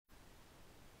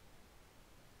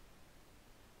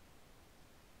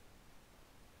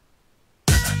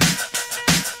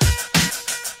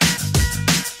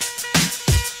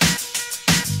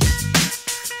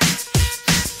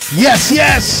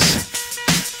yes.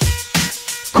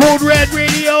 Code Red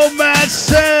Radio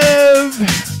Massive.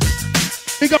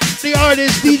 Big up the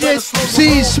artist, DJ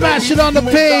C, smash it on the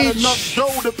page.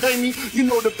 You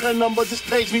know the pen number, just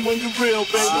page me when you're real,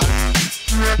 baby.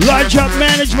 Large Up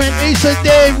Management, Asa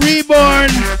Dave, Reborn.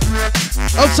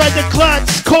 Outside the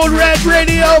Clutch, Code Red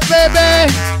Radio,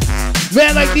 baby.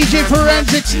 Man like DJ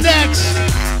Forensics next.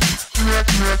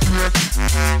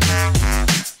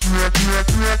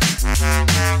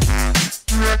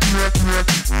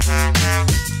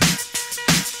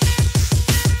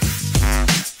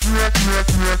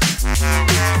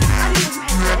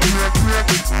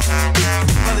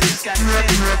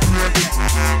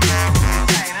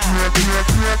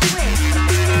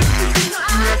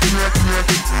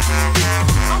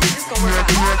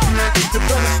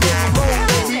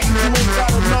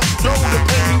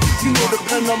 You know the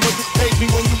pen number, just page me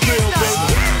when you're real,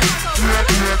 baby.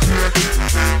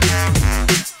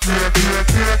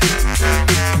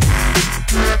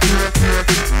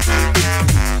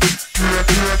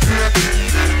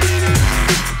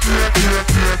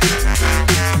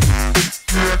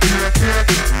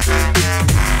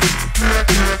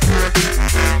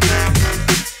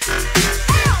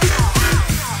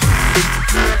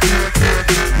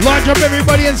 Large up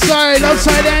everybody inside,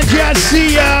 outside Angie, I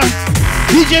see ya.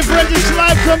 DJ Forensics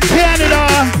live from Canada.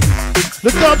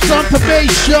 The Dubs on the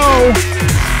Bass Show.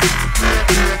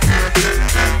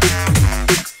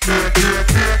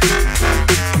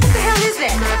 What the hell is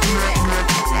that?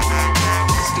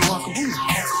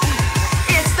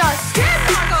 It's the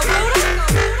Skinwalker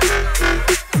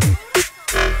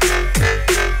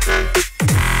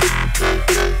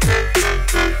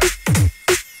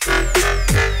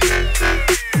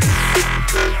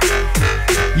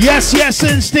Yes, yes,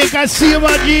 Instinct. I see him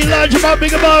on G. Large him up,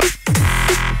 big him up.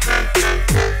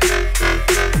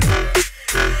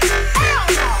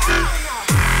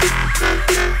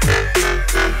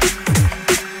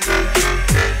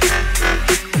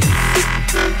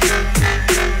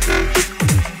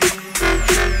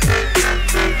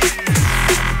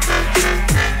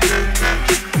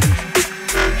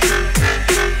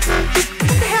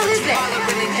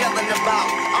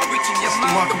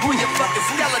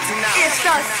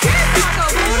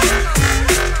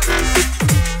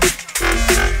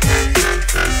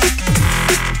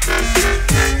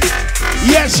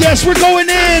 Yes, we're going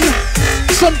in.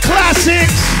 Some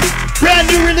classics, brand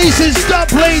new releases, dub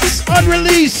plates,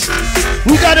 unreleased.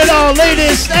 We got it all,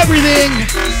 latest, everything.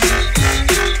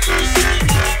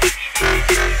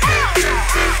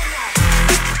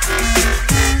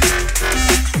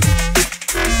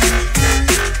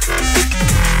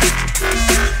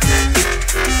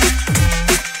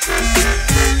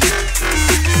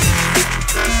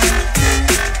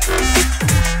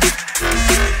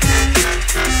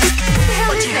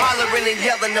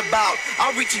 About.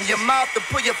 I'll reach in your mouth to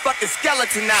pull your fucking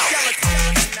skeleton out.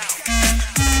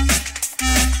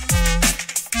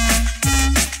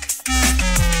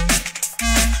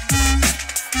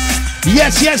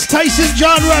 Yes, yes, Tyson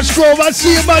John Rushgrove. I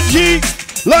see him on G.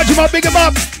 Large him up, big him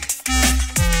up.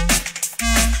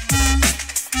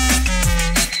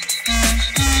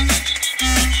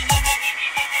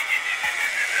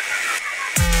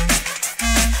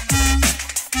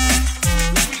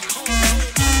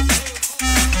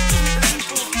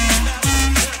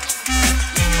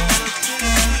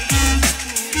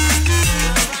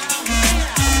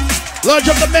 Large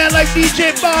up the man like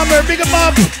DJ Bomber, big him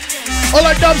up. All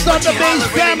our dubs on the Bass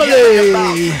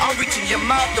family. I'll reach in your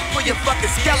mouth to pull your fucking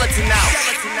skeleton out.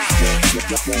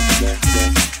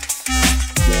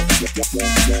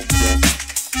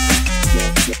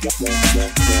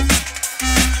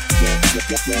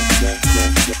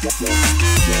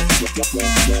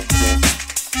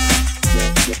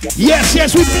 Yes,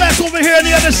 yes, we black over here on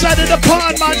the other side of the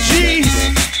pond, my G.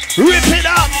 Rip it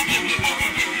up.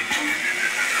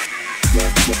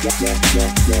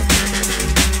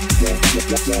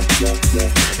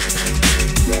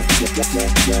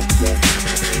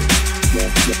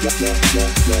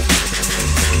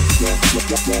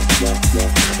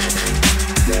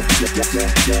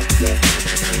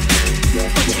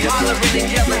 Hollering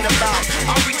and yelling about.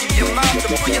 I'm reaching your mouth to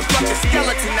pull your fucking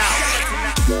skeleton out.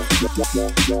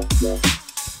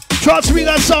 Trust me,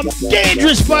 got some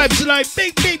dangerous vibes tonight.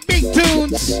 Big, big, big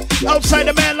tunes. Outside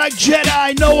a man like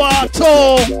Jedi, Noah,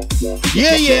 Toll.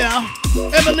 Yeah, yeah.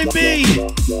 Emily B.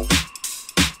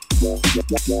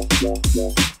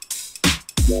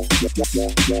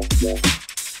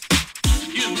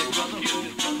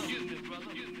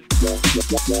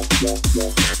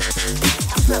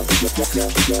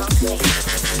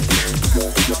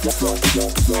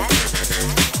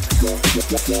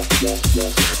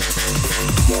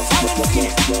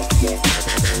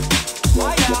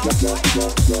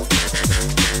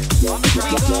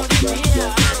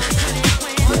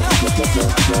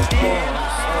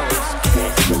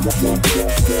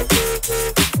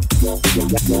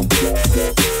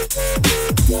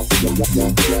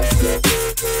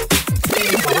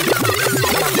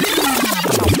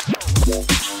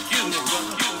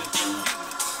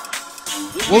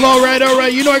 Well, all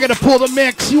right. You know I gotta pull the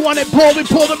mix. You want it pulled? We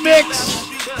pull the mix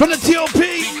from the TOP.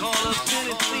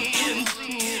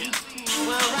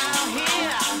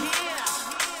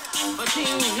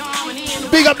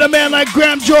 Big up the man like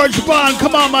Graham George Bond.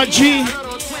 Come on, my G.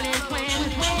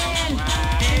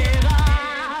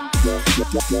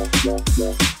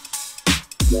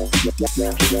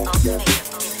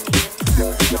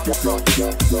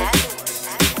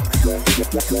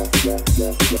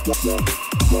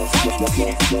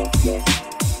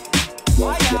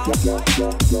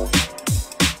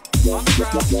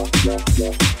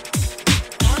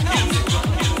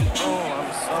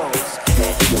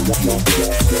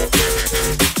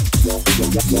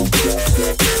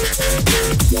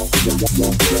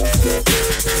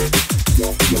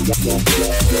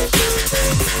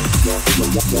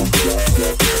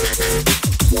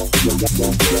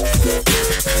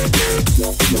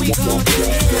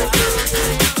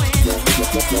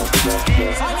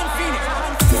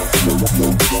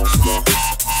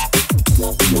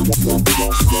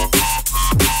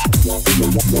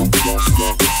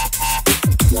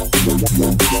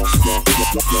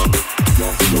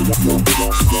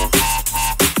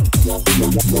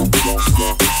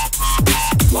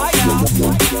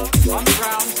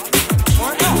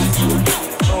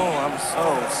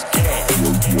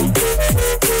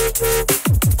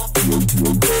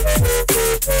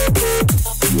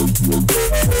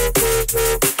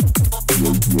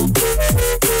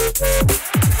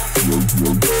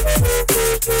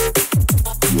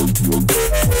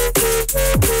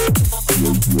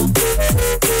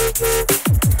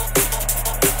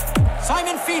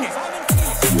 Simon Phoenix.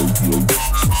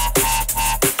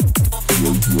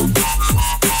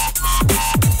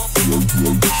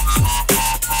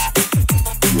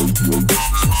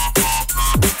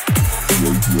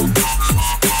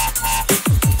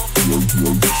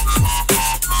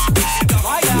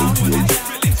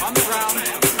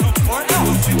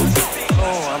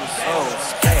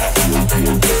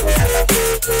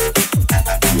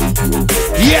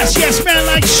 Yes, man,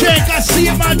 like Shank, I see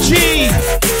him, my G.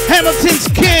 Hamilton's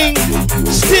King,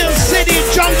 Steel City,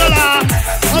 Jungler,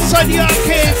 outside the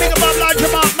arcade, big about large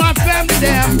amount, my family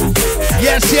them.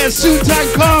 Yes, soon time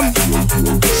come.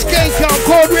 Skank out,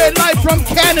 Cold Red Light from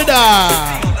Canada.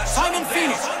 Simon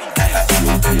Phoenix.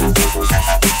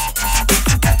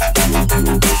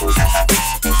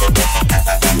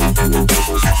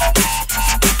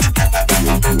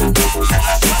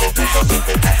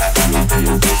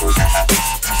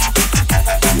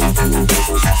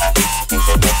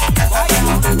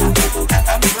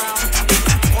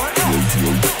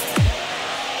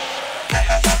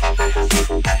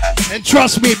 And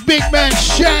trust me, big man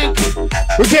Shank,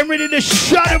 we're getting ready to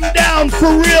shut him down for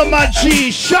real, my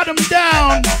G. Shut him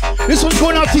down. This one's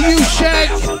going out to you,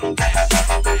 Shank.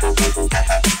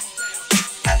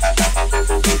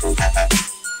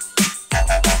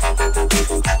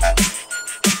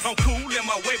 I'm cool in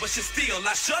my way, but shit still,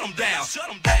 I shut him down. Shut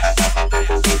him down.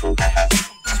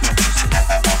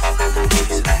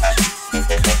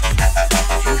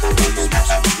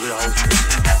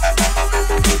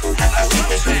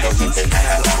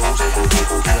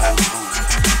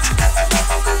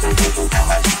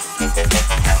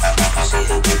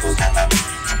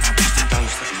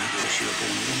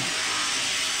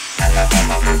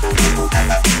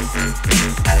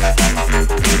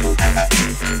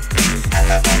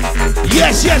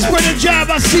 Yes, brother Job,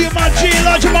 I see him, my G.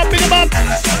 Large him up, big him up.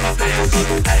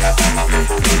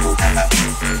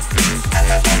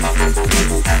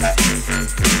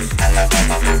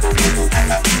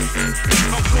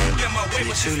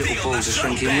 Your two little balls are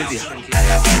shrinking with you.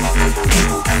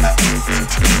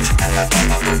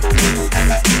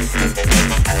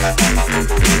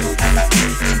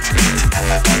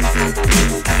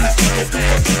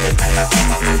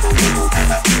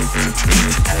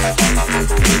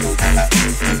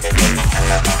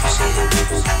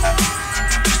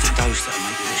 Just a dose that'll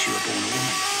make you wish you were born a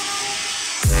woman.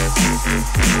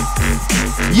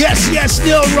 Yes,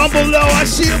 still rumble low. I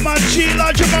see him, my G.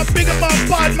 Large him up, big him up,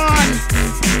 bad man.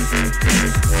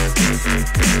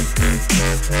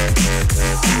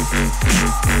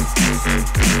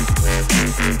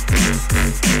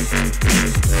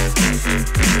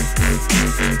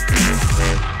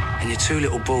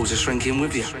 balls are shrinking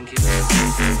with you. Just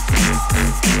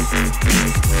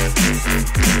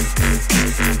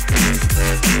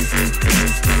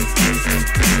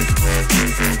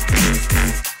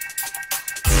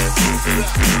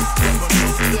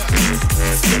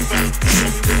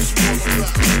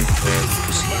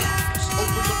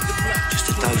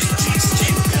a dose that makes the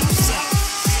shit bounce.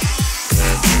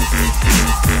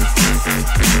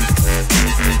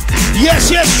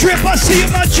 Yes, yes, Trip, I see you,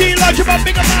 my G. Lodge him up,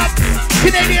 big him up.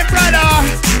 Canadian brother.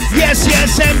 Yes,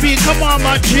 yes, MB, come on,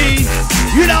 my G.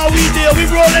 You know how we do, we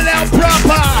rolling out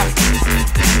proper.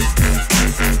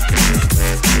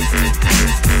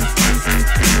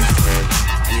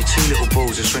 And your two little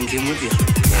balls are shrinking with you.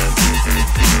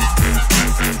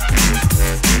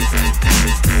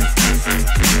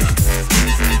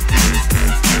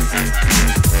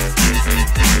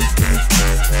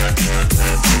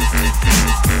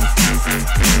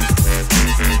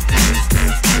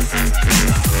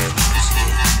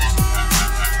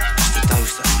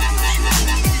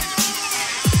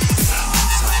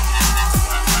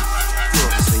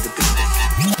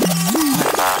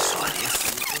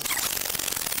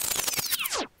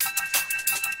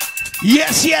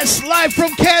 Yes, yes, live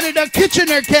from Canada,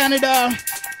 Kitchener, Canada.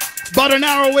 About an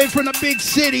hour away from the big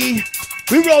city.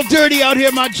 We roll dirty out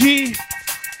here, my G.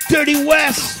 Dirty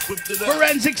West,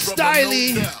 forensic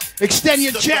styling. Extend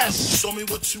your chest.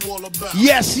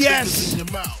 Yes, yes.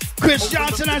 Chris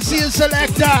Johnson, I see you,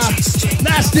 selector.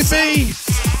 Nasty B.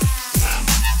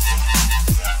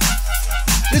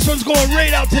 This one's going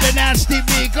right out to the Nasty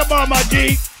B. Come on, my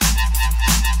G.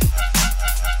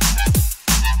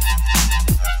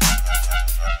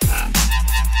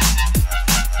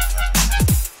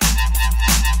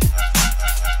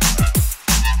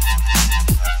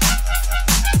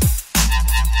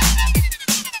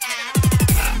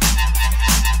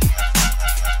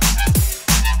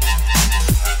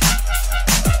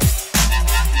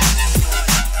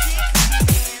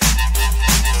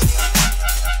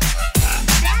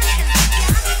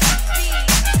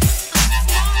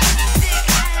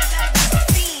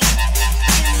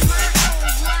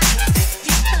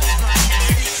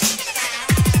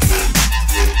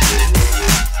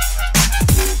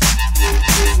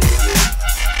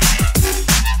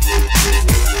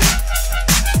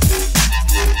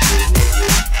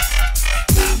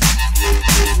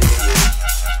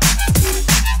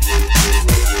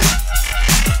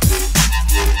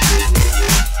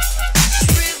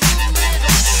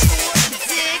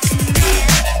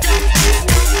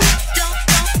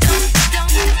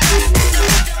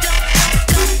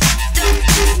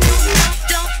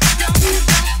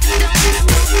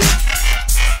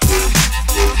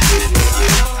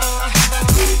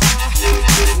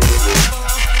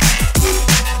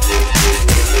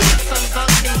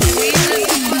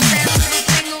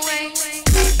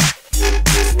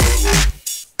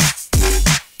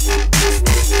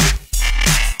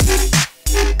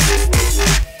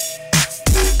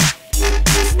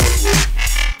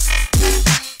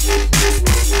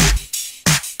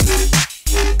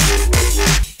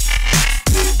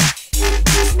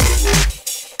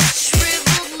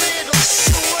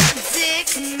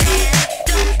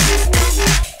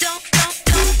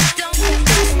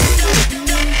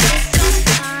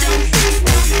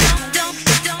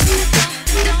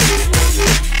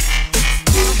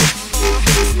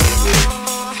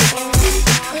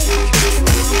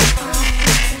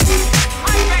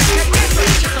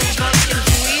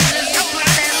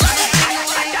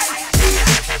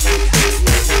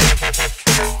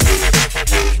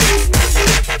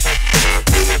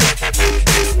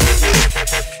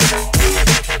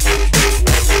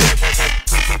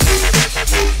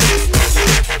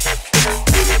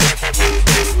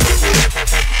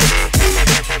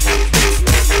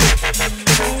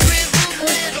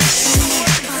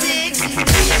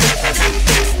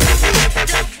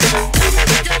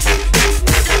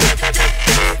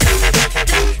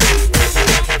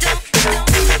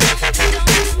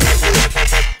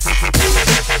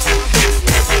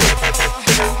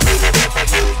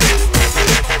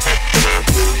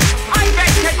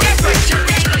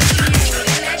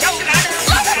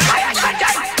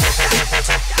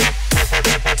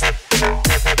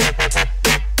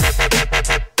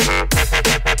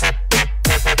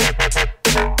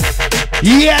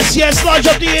 Yes, yes, lodge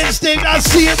up the instinct. I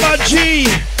see it, my G.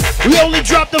 We only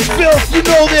drop the filth, you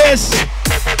know this.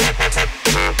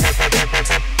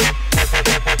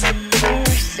 They were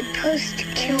supposed to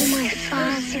kill my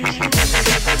father.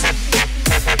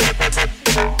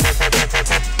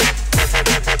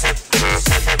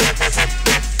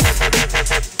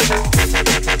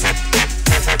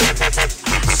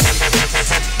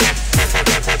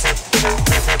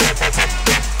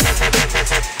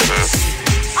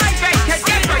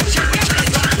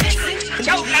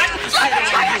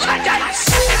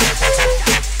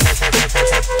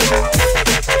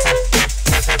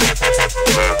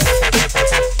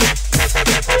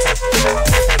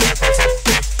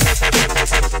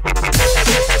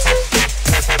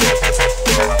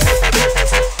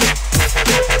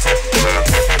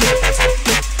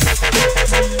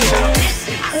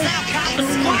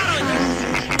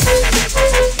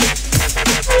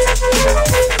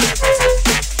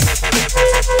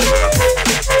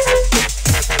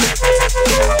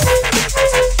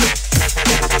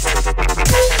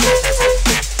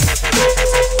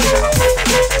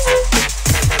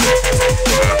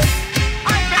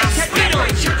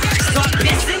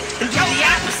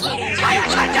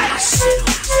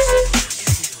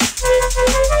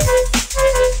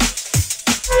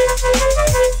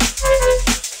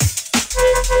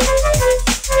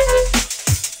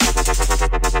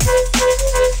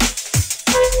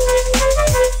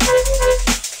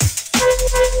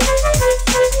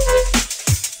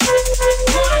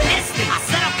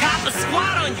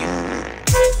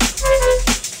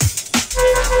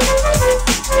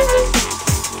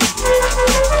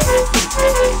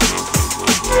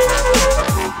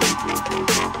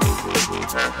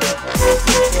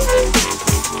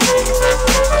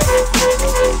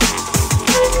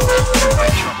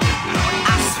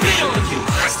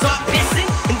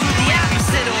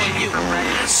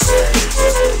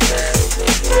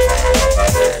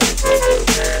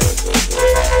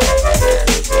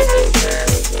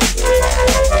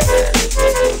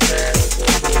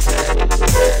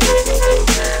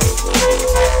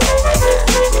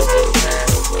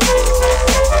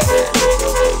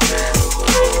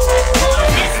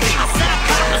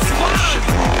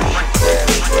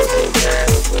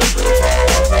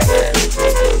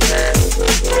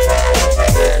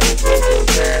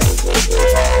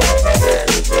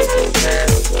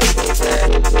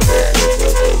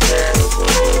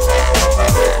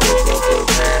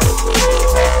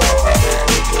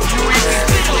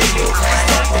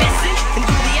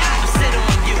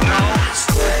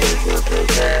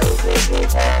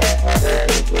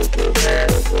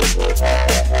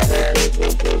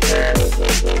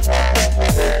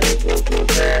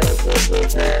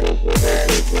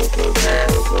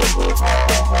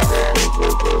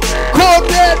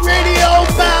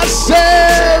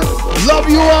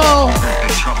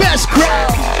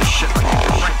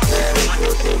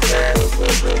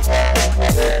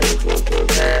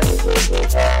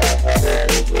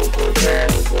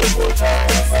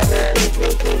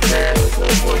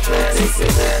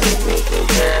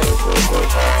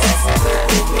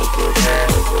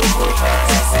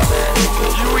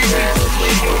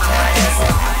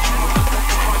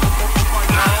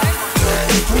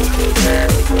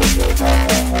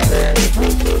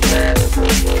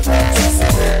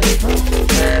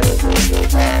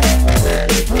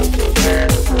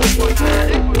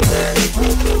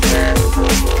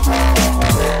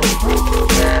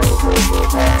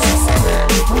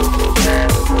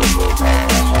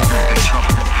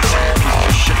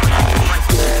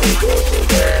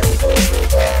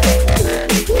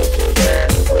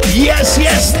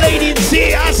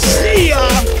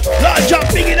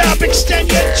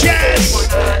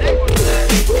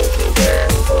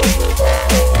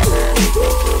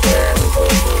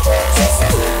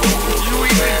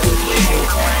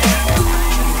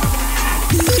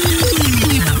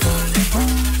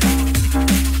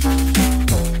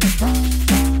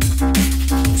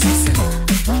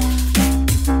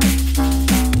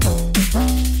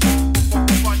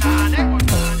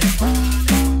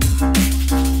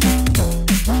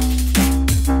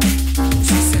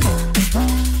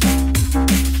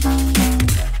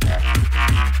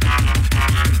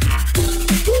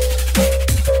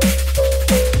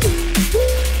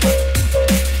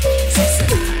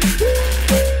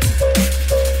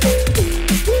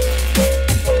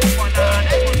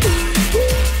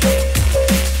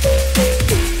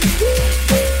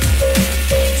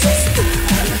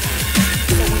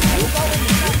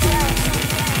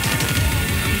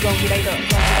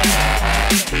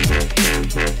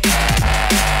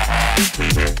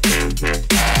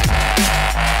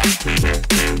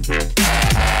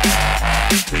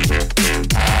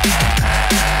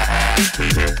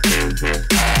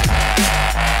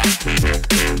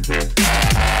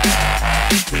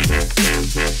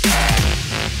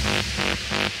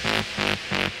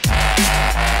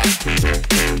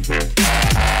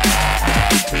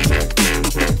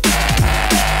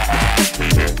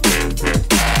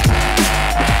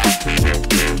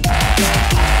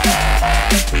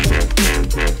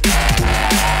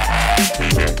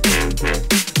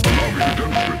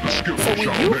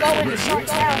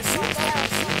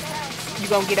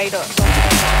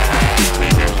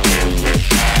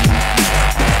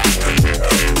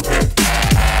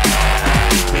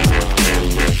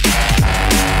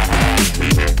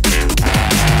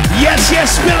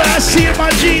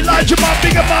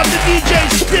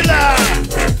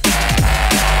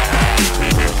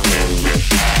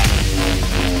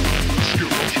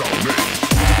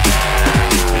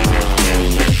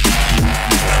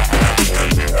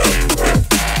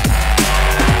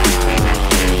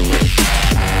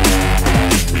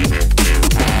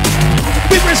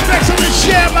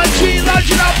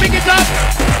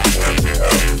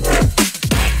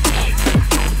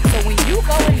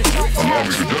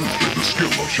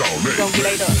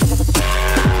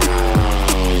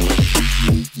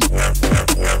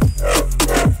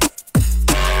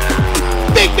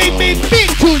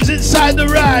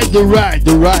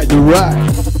 The ride.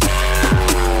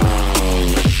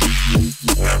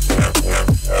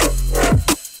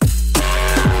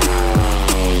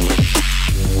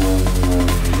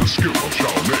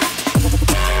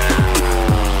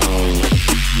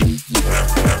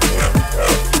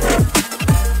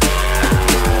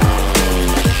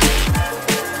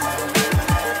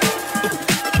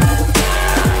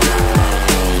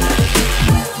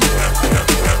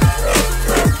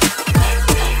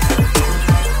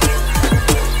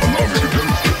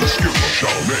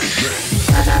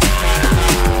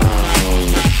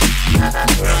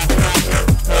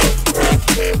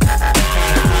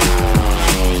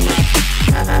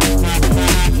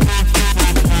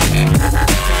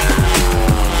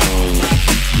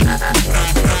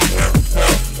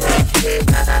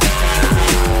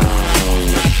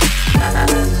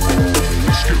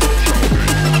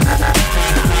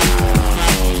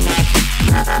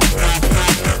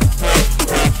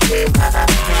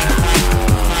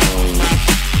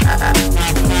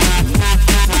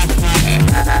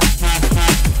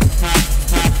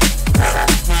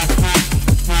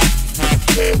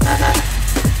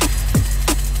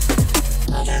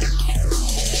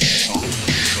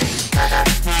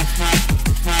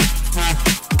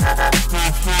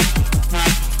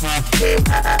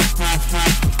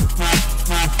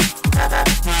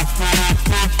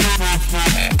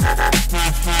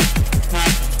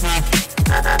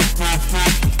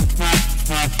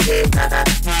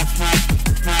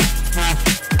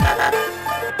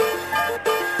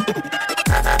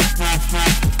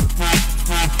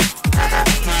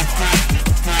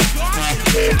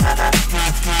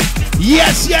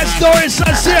 yes, Doris.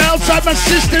 I see her outside my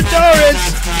sister Doris.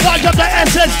 Lodge up the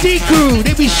SSD crew.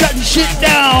 They be shutting shit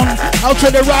down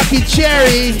outside the Rocky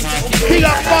Cherry. Big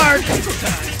up Mark.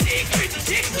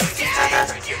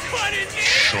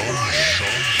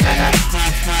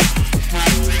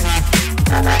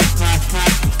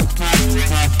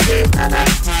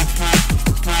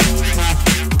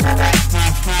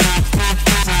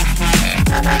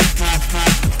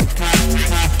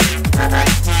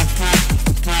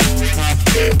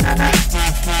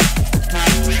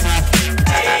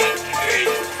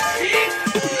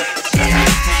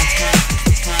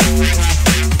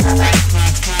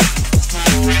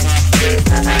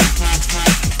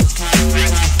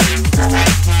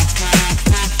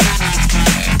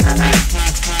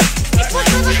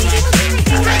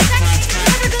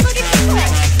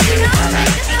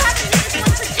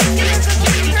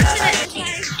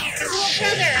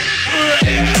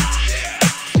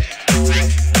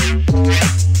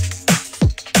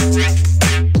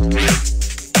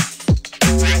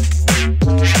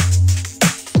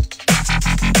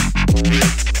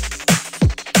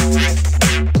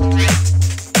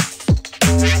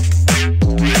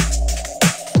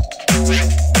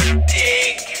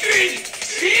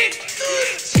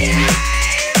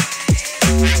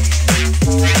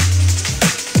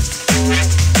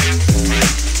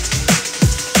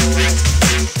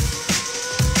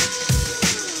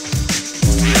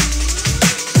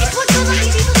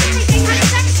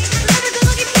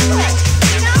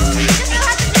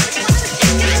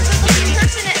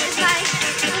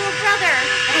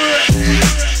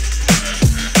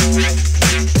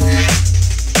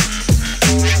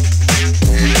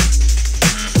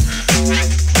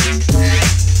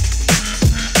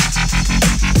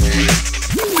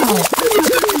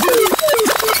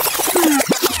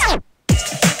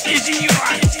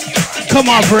 Come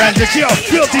on, Forensics. You're a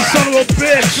filthy son of a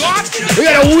bitch. We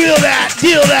gotta wheel that,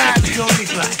 deal that.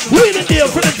 Wheel the deal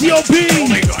for the DOP.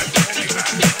 Oh my God.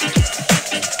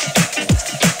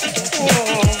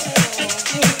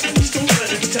 Don't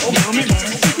let him tell mommy.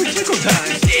 Secret tickle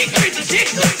time. Secret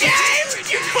tickle time?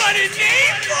 You put a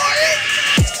name for it?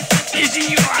 Is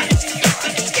he yours?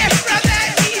 Yes, brother.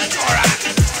 He's alright.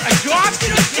 I dropped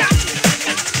it or something.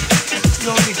 You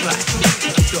only black.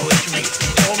 Show it to me.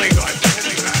 Oh my God.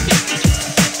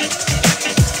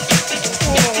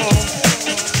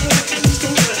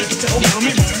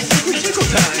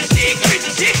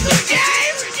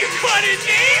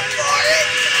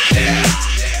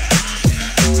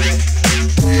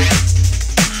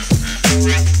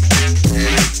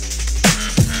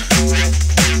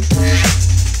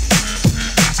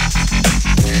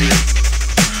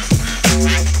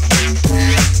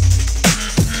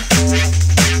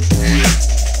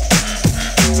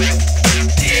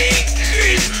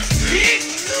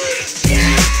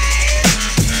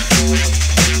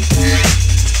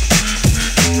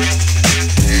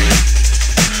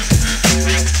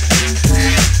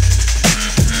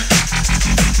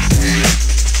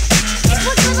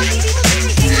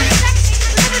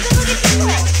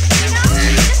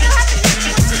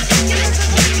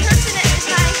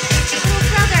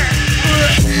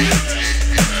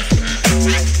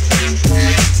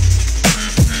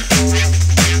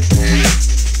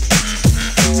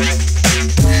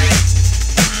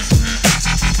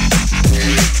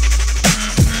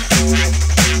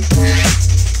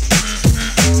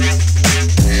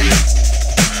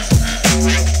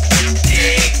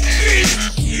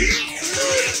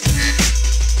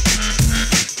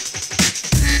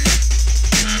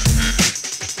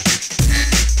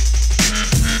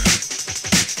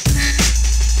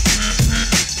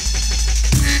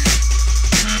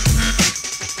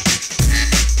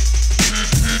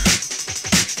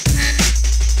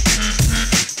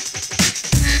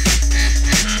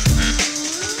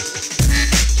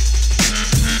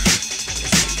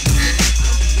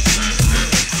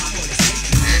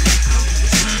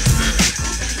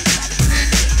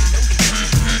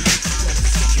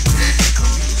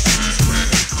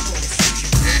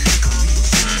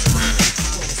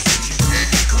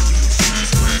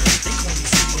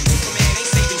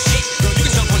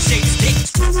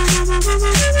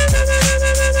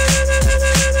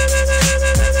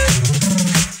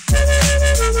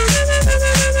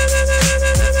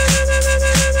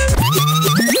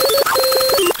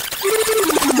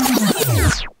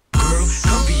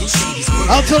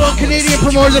 Canadian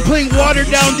promoters are playing Watered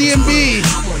Down DMB.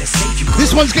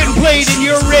 This one's getting played in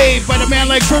your rave by the man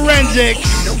like Forensics.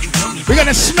 We're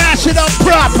gonna smash it up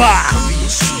proper.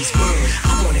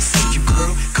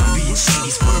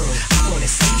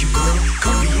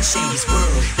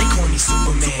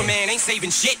 Superman ain't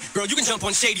saving shit. Girl, bro. You can jump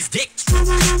on Shady's dick.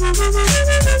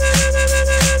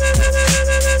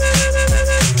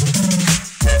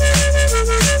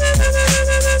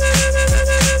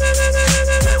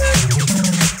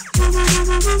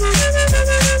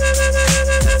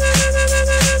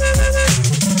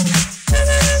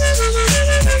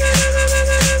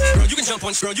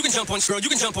 Bro, you can jump on Shady's dick. You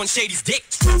can jump on Shady's dick.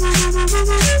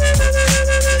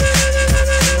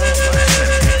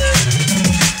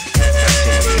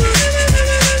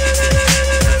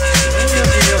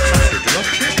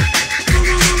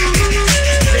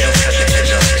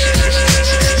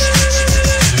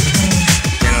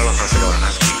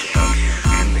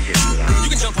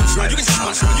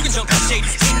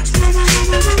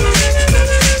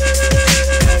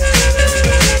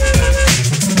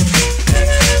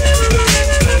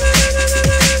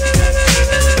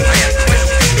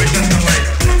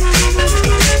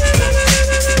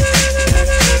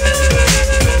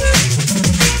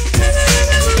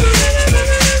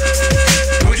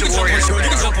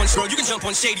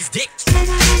 On Shady's dick.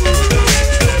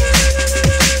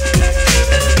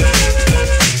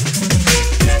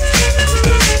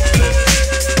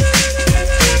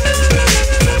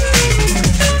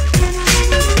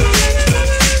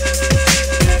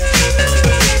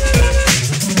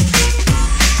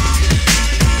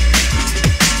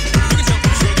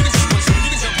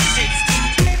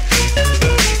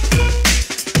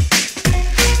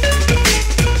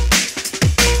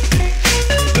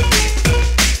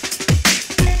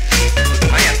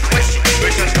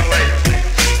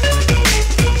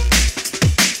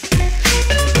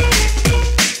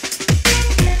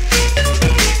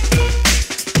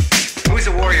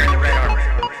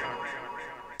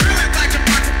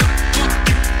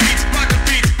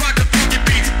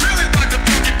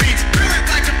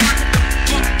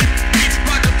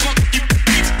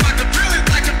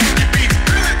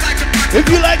 If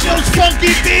you like those funky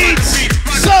beats,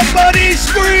 somebody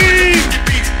scream!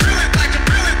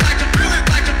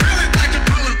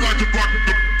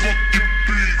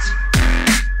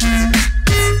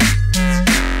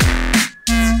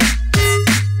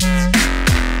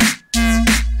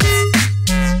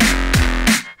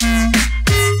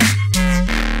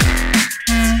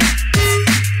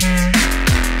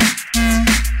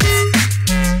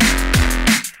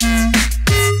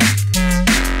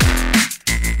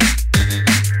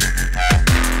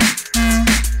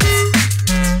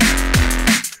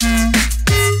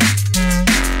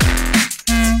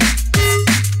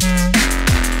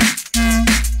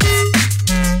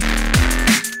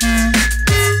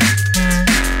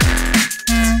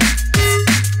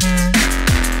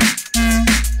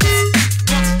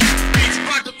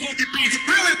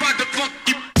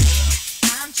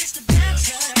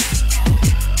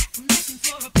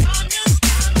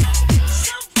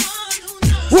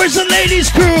 Where's the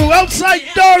ladies crew? Outside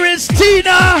Doris,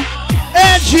 Tina,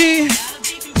 Angie,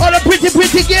 all the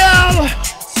pretty girl.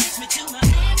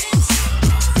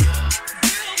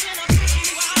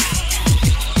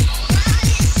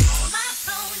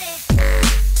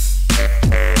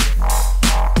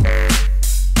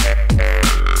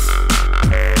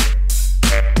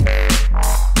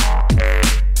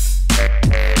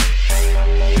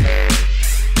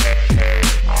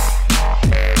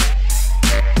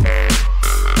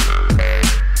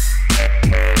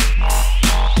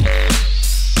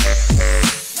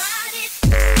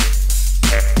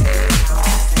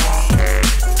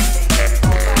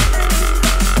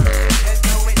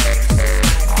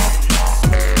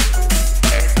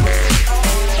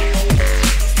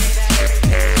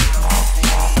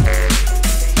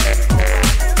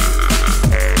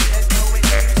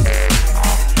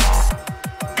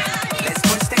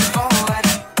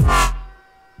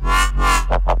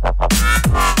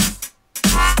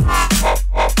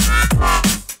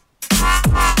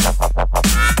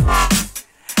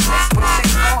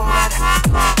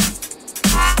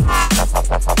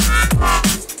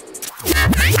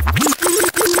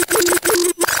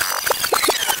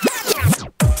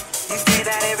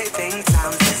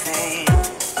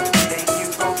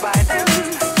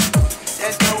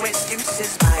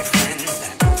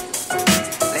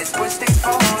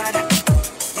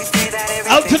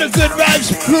 To the good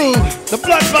vibes crew, the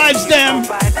blood vibes them.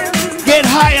 Get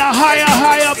higher, higher,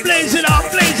 higher, blaze it up,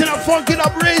 funk it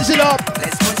up, raise it up.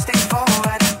 Let's push things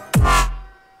forward.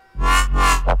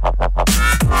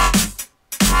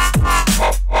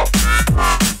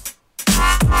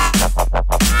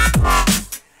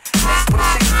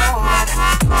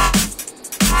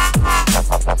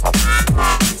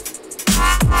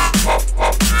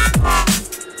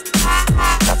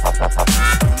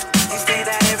 You say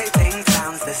that everything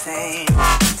sounds the same.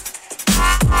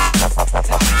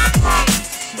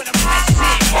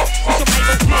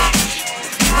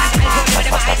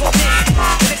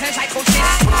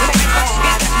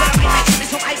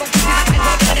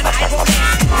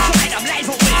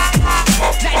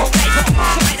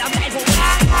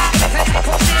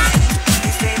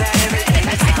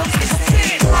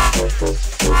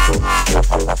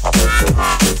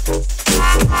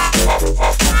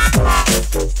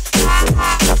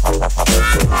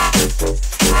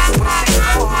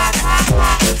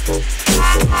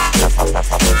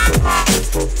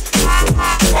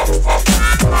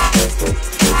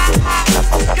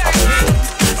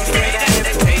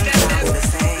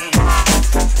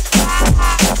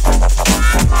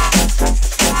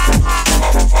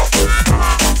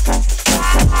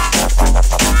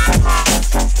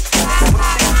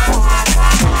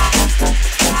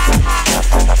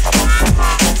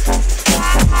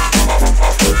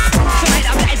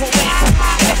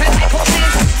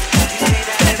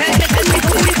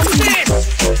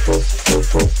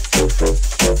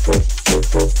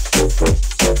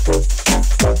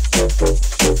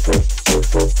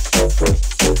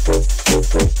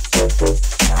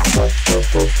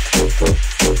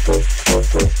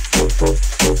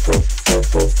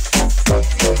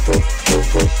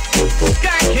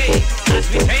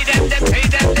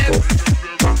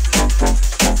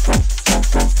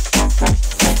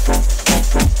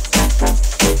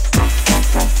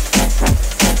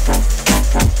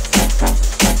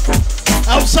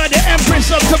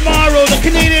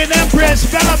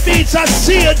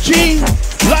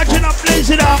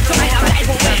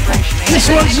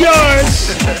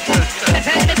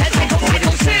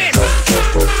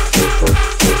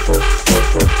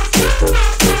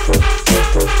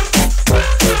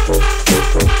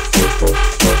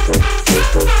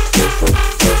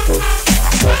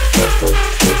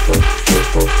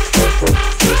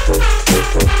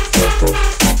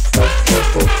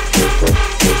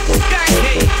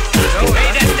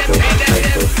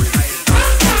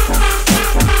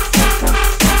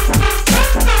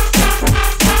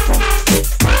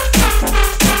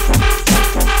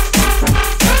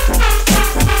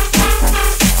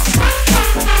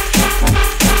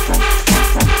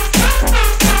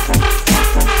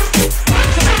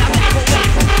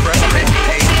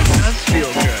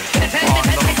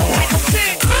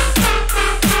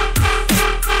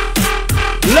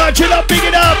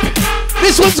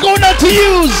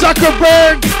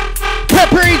 Zuckerberg,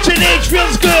 preparation H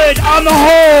feels good on the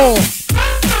whole.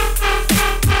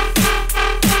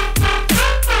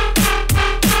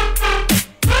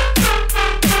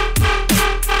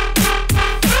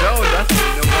 No, that's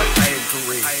what I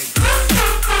agree.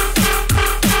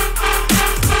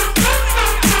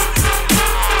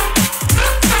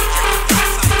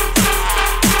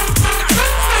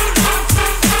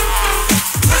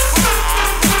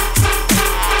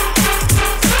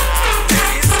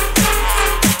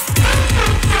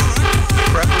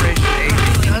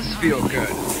 Feel good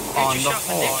on the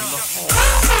whole.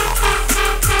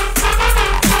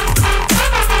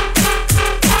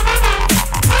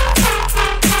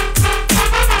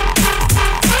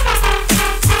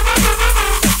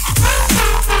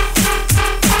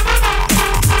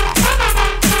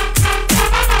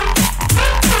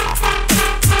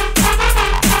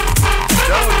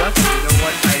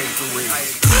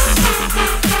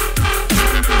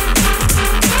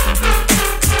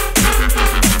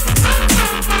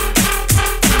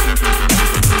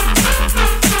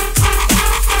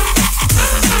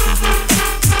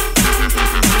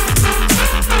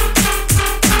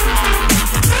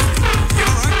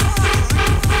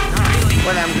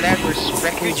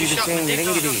 You to sing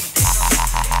Lingity.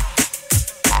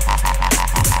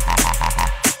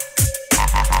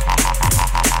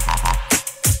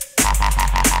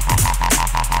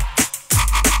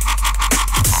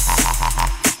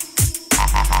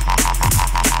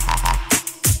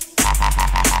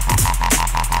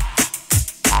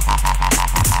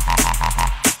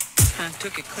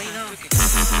 Took it clean off.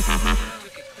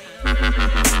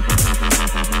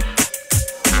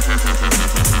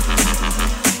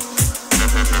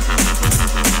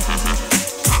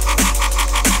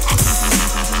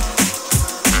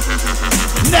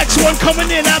 Next one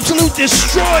coming in, Absolute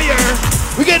Destroyer.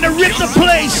 We're getting to rip the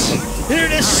place. Here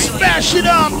to smash it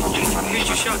up. Here's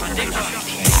your shot, my dick.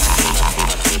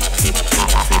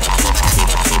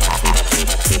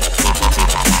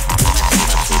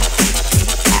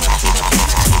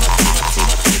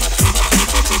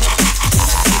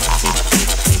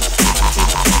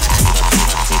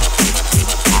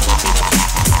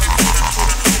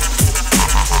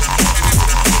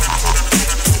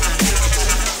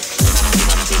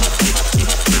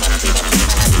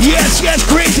 Yes,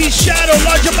 Crazy Shadow,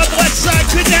 Large Up West Side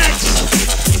Connects,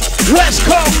 West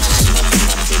Coast.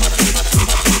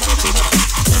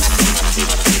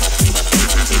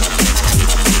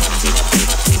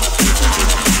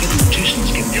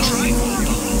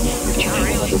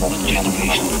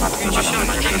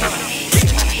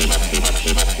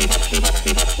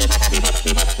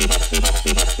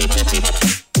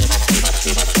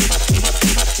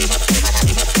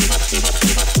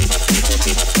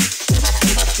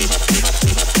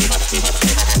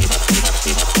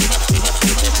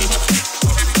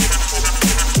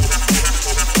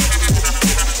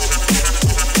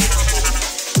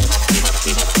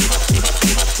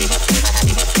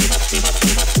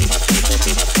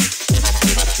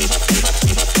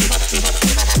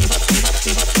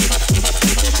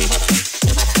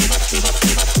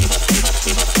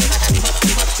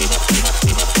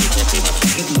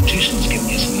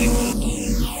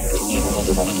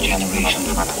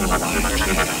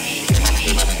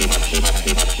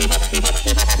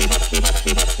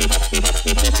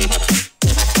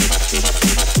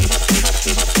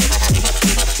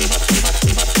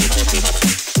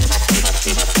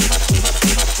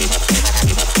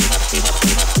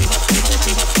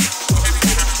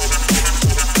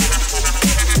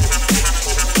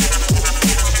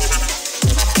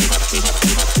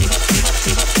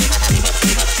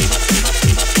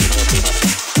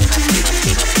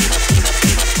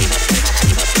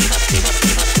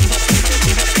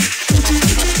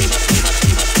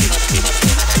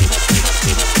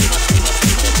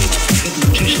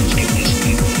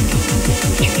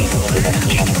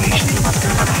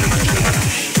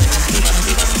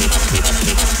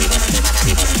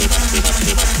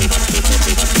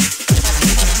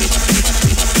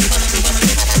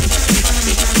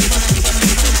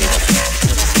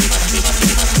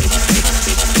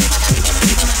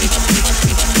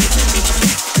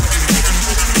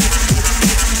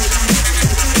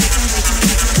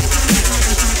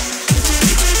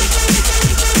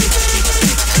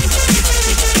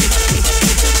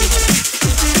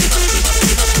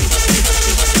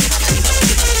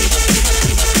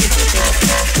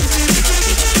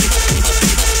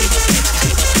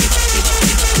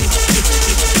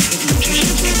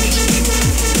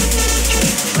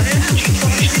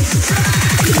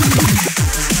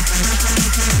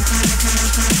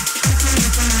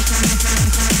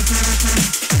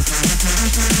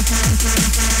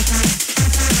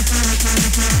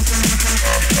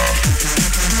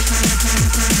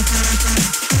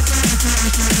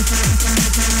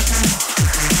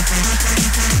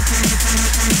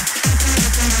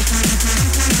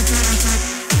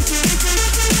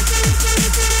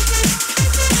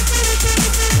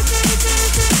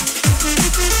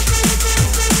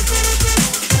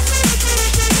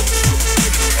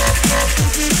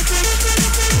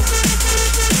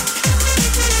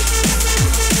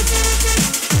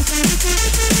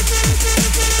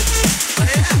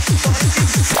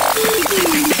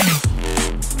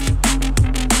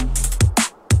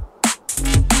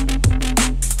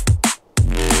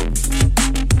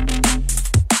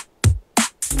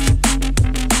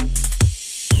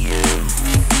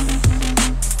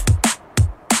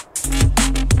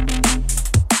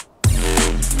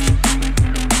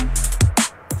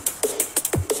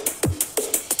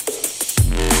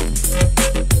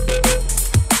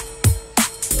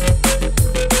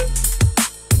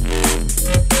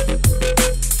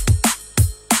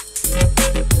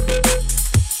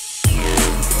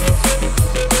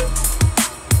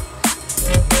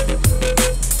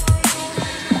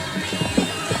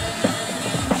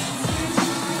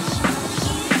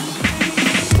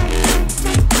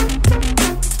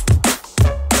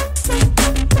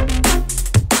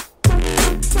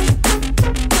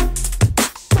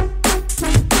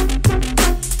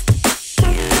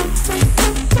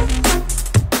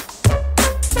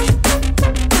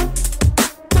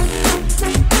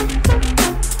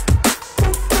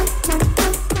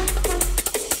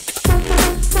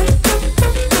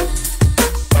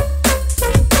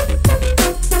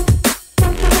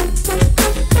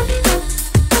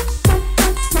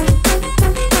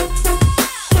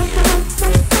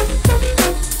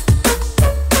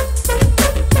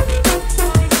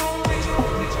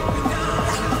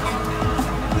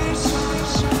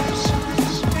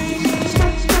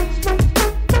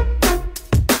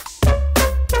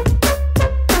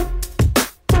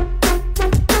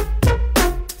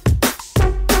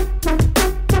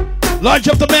 Large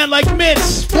up the man like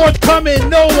Mitz. Forthcoming,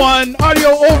 no one. Audio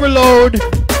overload.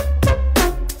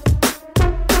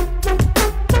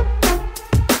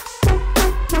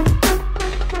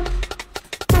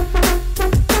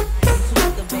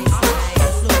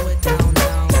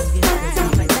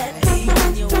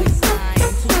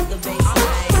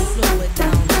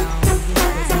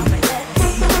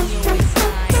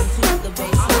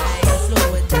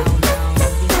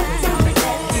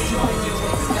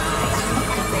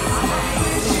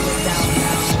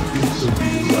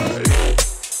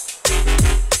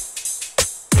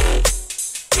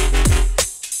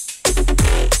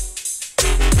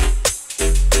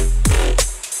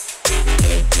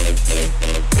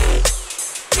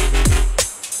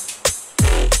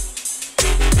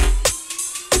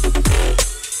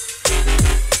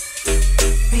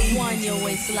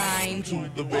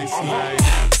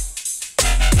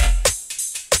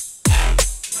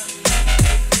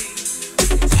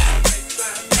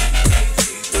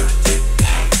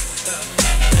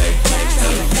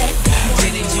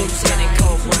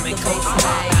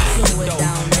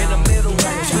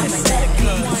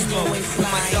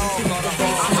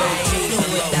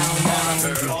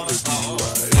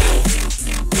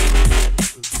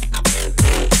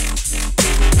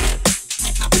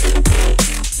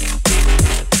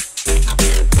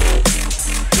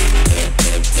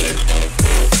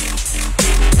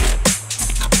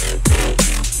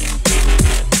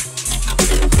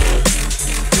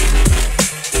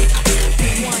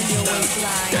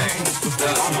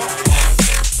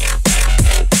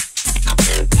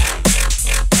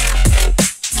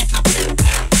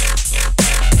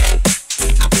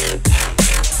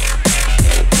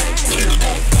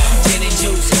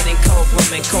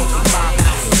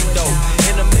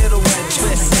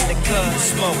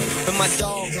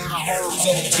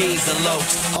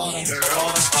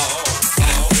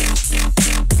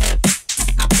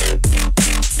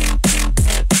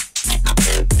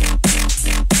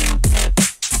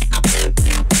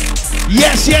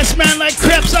 Yes, man, like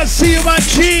Krebs, I see you, my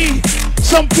G.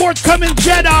 Some forthcoming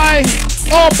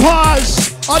Jedi. All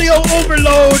pause. Audio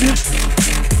overload.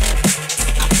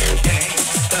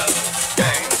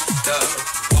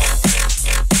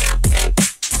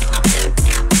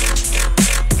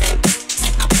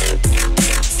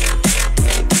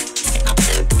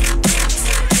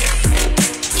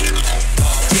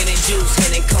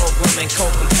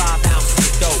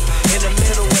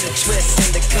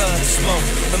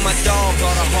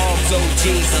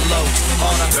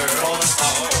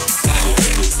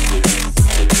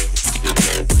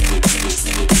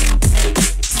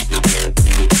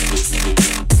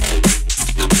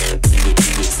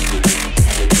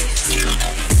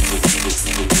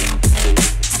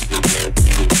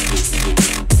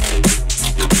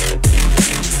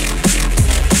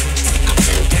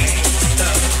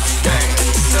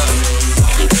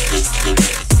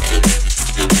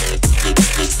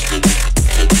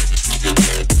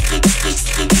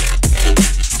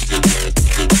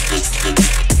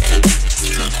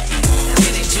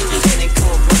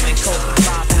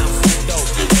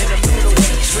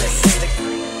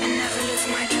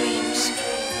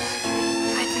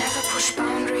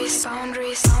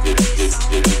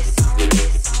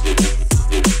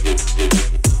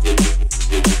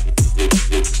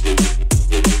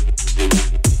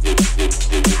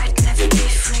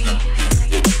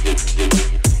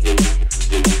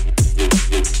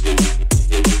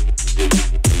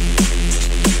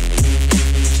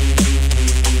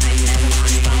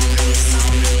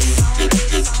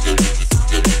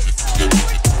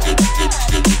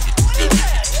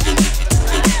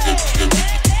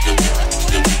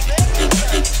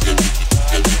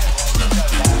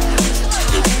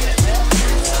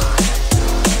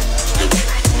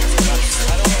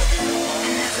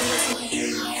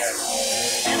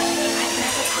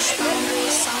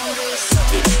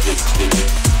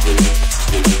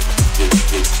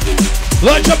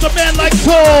 Launch up the man like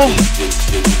Toll.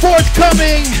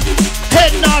 Forthcoming.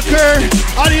 Head Knocker.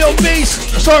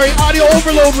 Audio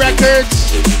Overload Records.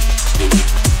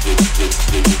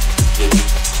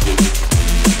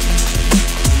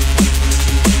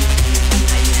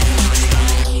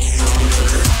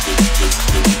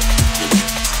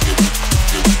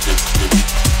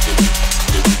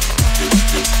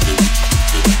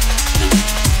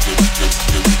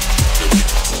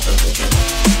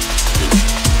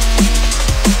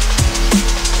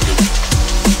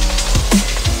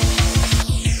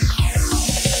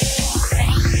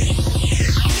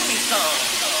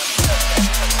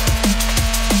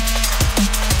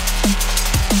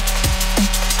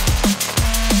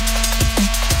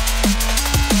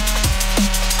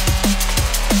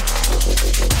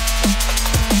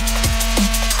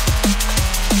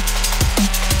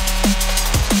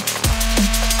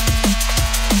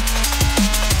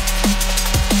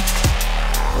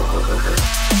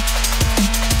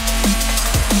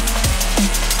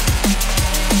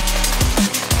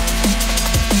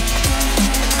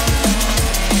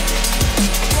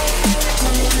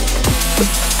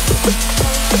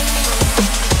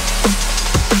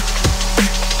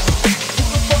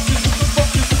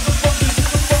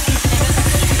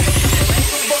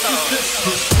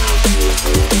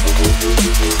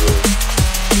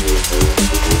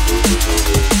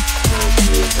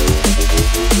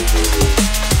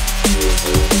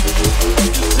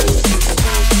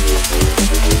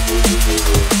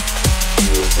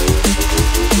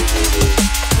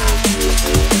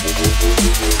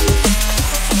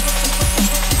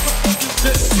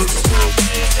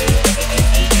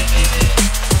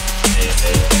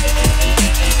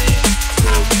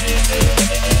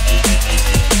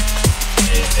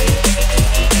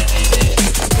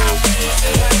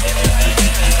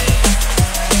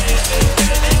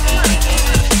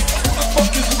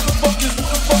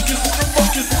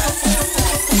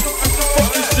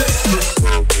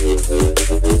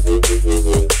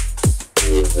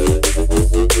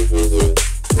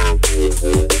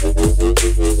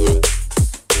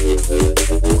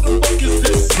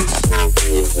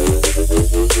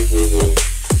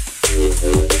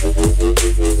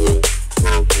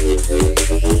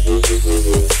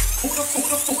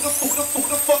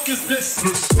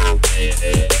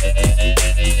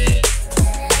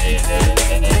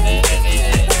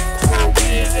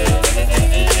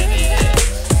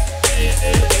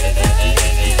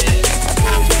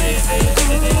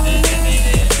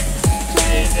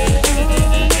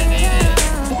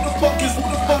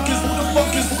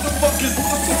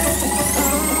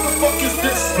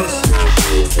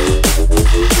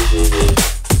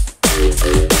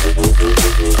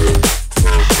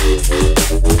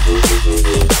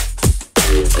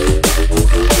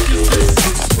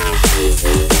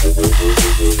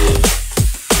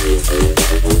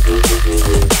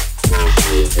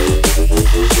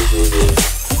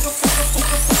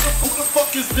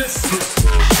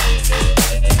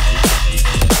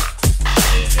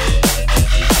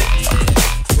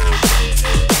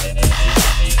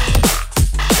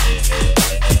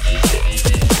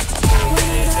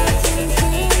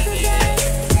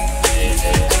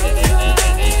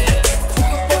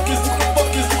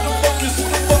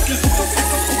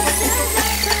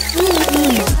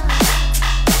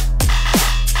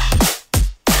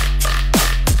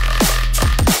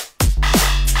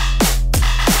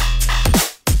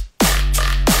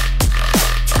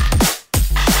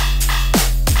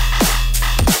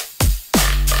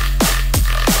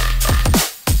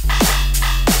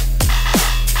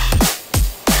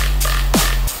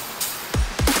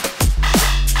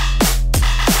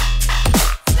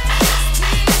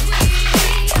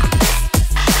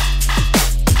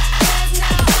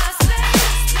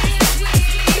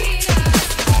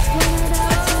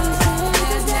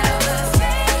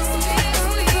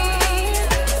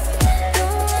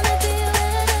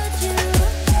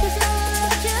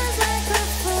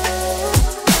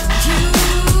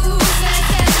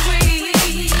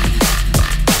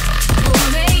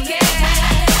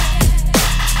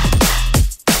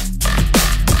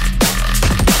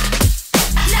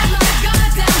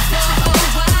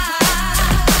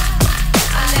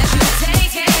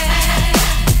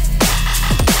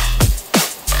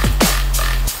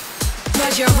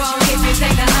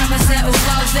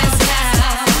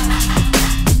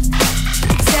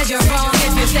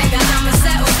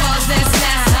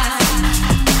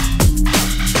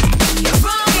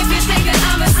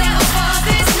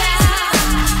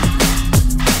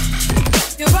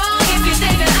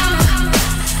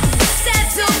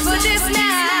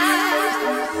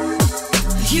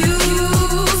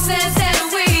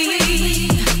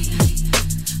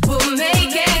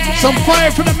 Some fire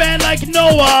from a man like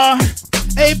Noah,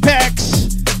 Apex,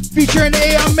 featuring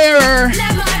A.M. Mirror.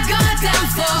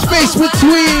 Space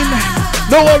Between,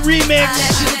 Noah remix.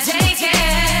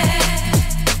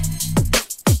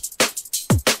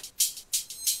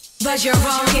 But you're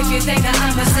wrong if you think that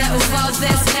I'ma settle for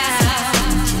this now.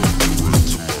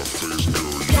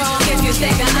 Wrong if you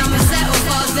think that I'ma settle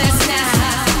for this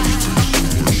now.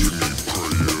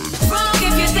 Wrong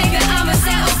if you think that I'ma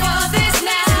settle for this now.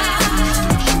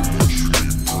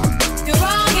 You're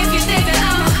wrong if you think that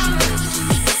I'ma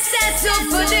settle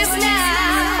for this now.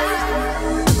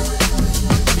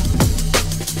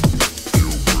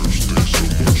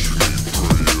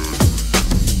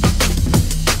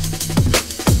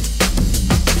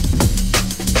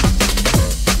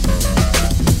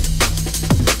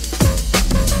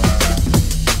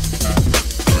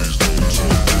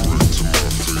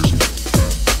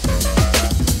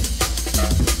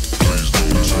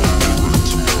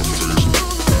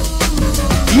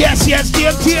 Yes,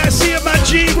 DMT, I see my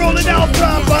G rolling out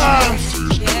proper.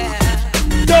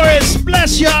 Doris,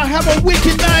 bless ya. Have a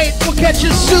wicked night. We'll catch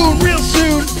you soon, real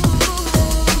soon.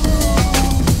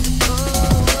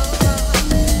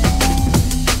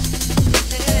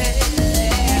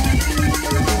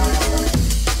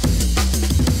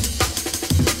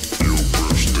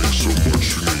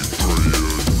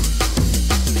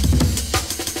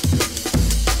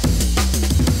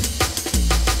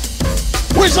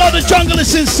 Where's all the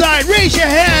junglers inside? Raise your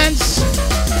hands.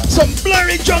 Some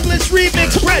blurry junglers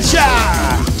remix pressure.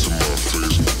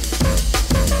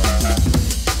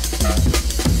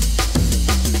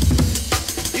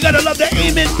 You gotta love the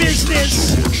aiming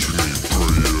business.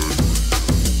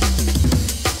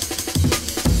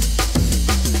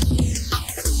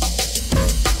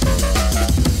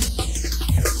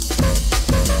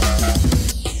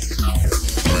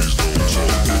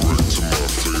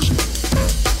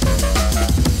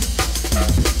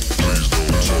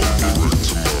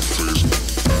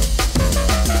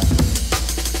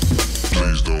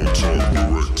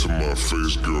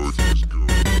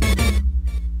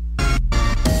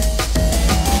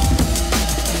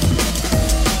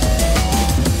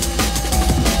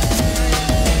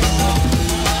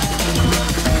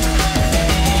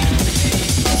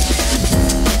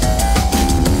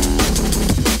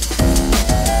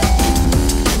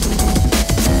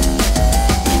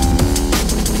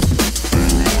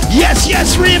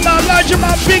 Yes, Rima, larger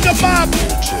my big up.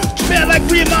 Man like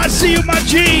Rima, I see you, my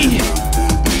G.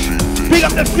 Big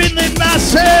up the Finland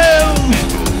myself.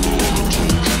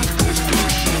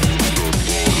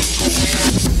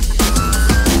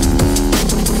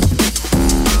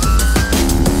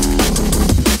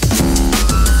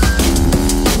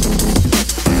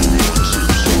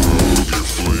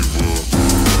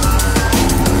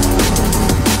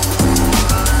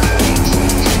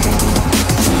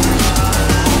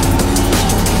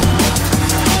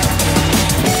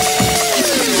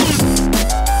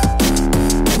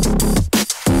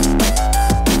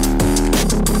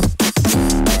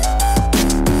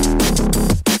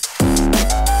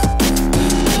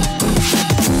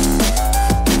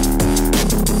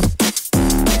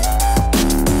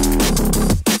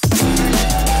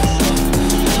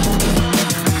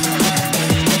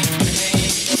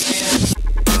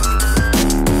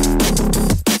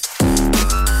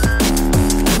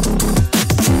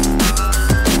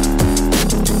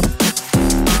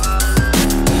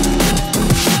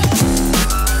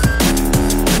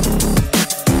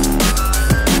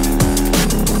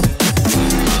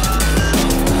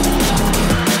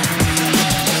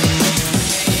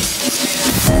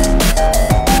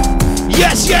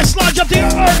 Yes, lodge up the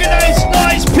organized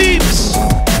noise peeps.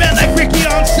 Man like Ricky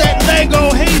on set,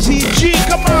 Lego, Hazy, G,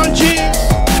 come on G.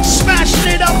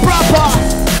 Smashing it up proper.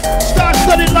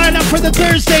 Star-studded lineup for the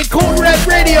Thursday Code Red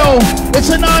Radio. It's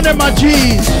an honor, my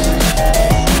G's.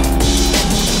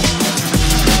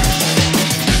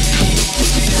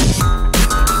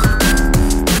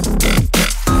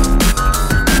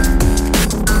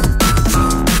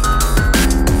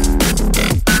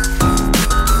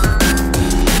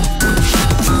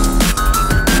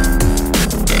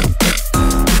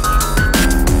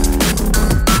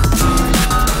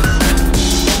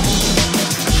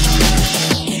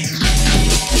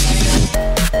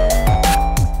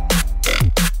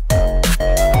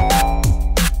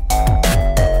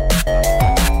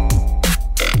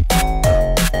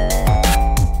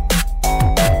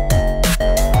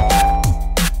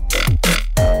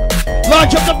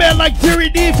 Launch up the man like Theory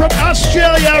D from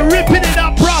Australia, ripping it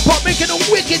up proper, making a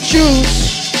wicked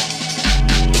juice.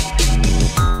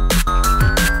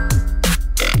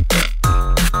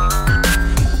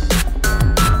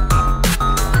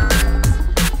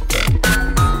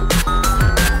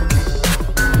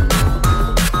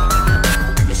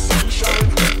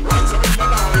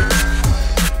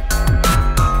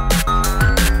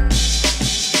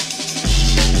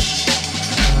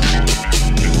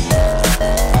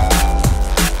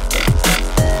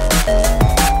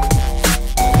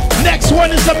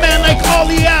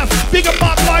 Big 'em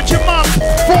up, large 'em up.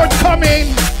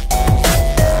 Forthcoming.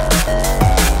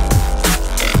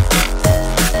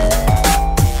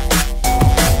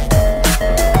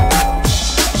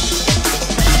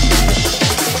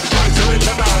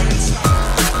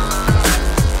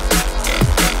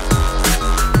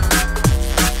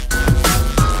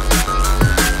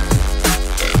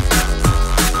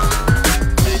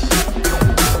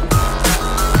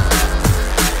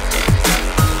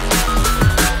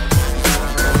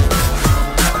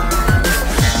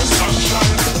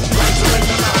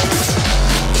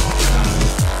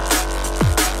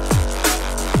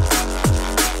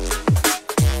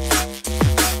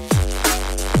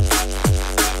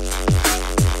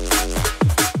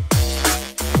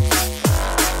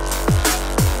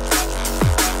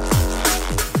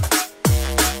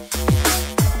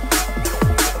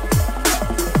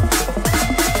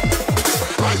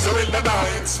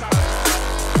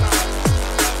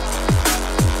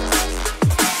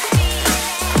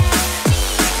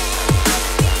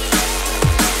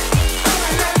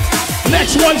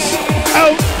 Next one's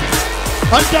out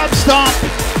on Dub Stomp.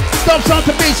 Dub Stomp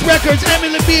to Bass Records,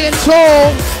 Emily B and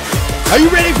Toll. Are you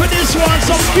ready for this one?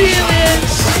 Some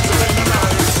feelings.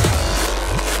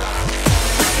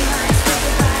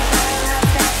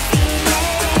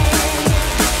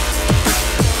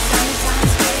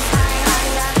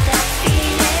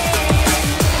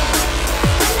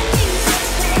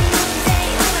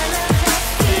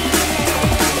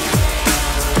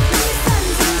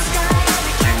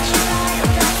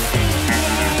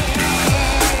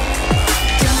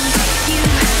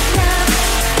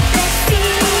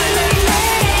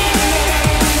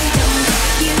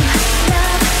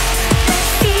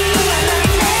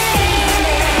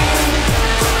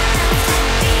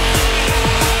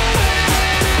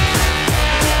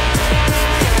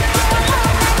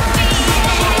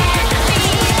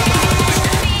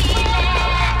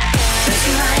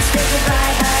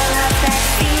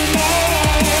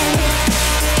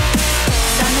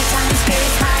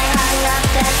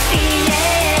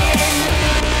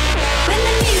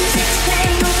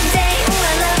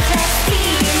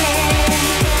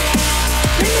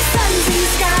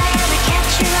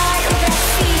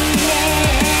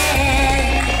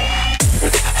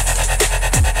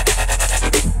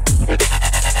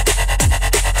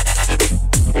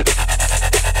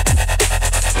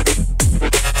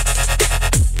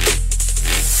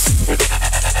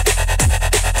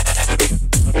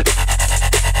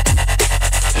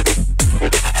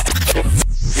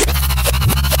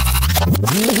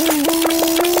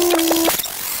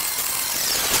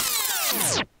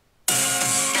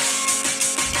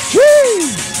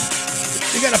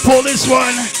 Pull this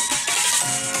one.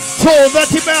 Pull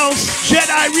Dirty Mouse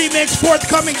Jedi remix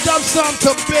forthcoming. Dub Stomp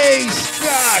to Bass.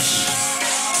 Gosh,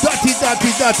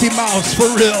 Dirty Mouse for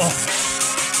real.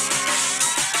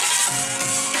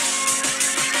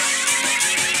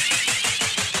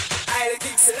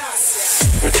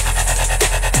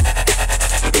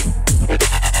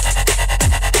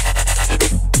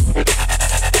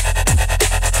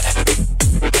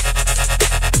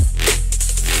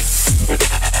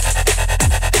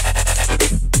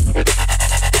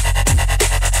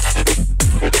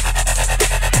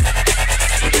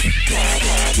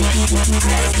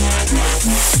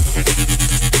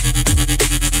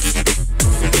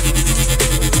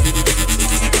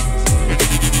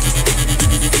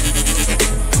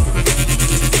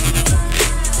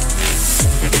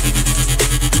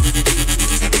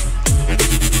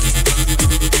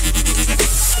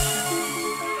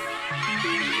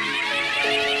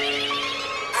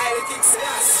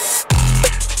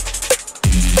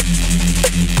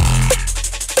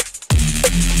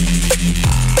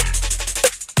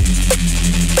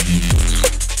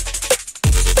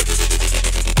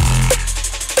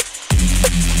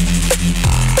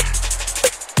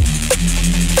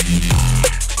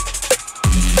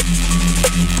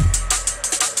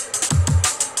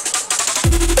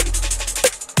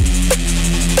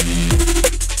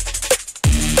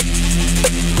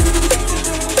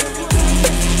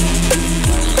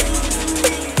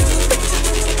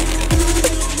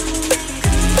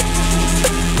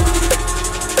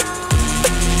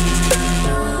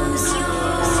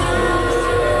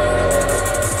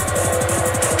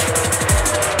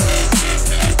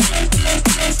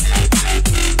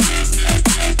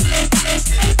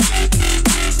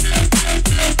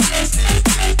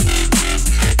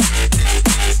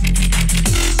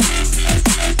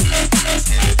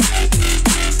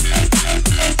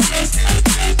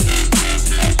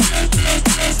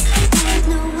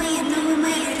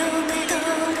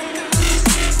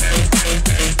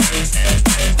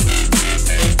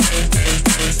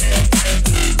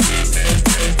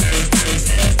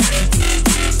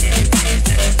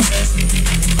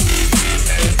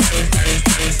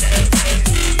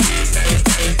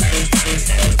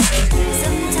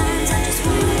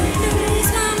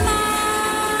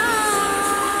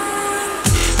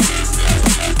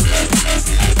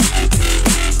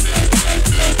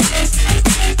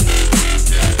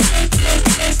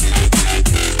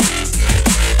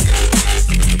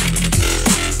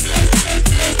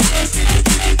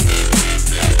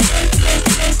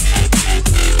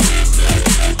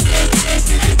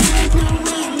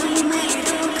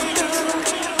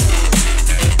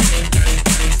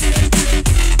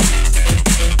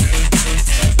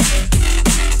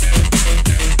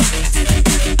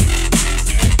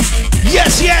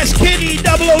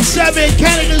 11,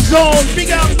 Canada Zone.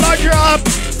 Big up, larger up.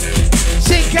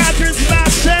 St. Catharines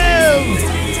Massive.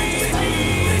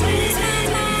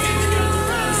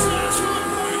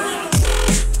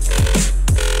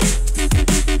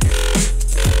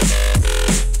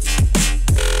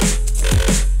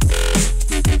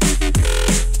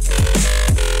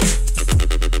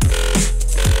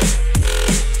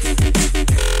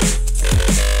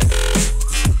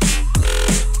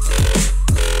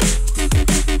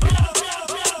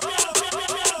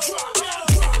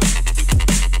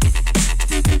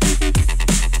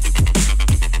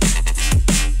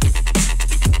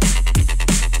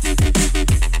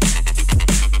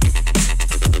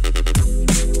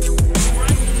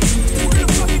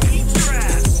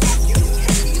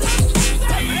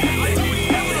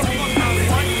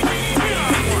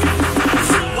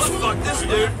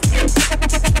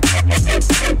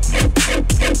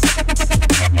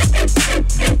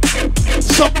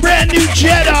 Some brand new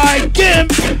Jedi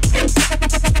Gimp.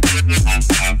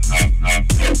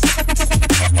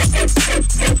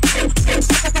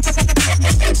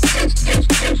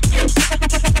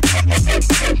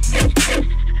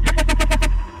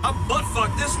 I butt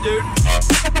fuck this dude.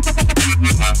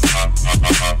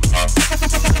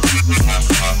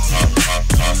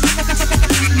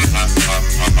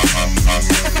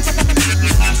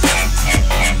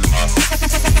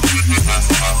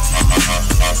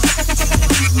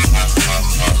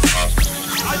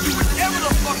 I do whatever the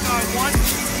fuck I want,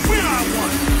 when I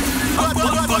want. I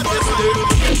butt fuck this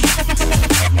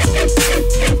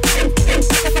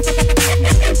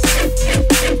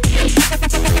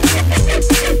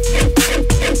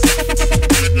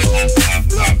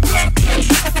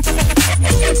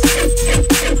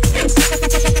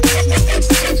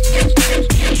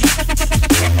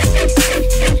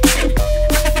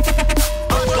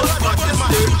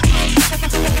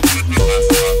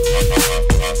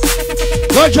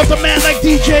Large up a man like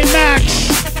DJ Max.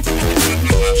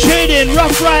 Jaden,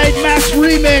 Rough Ride, Max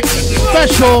Remix.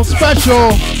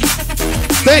 Special.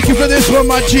 Thank you for this one,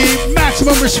 my G.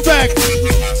 Maximum respect.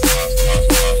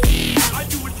 I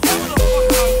do whatever the fuck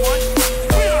I want, when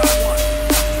I want.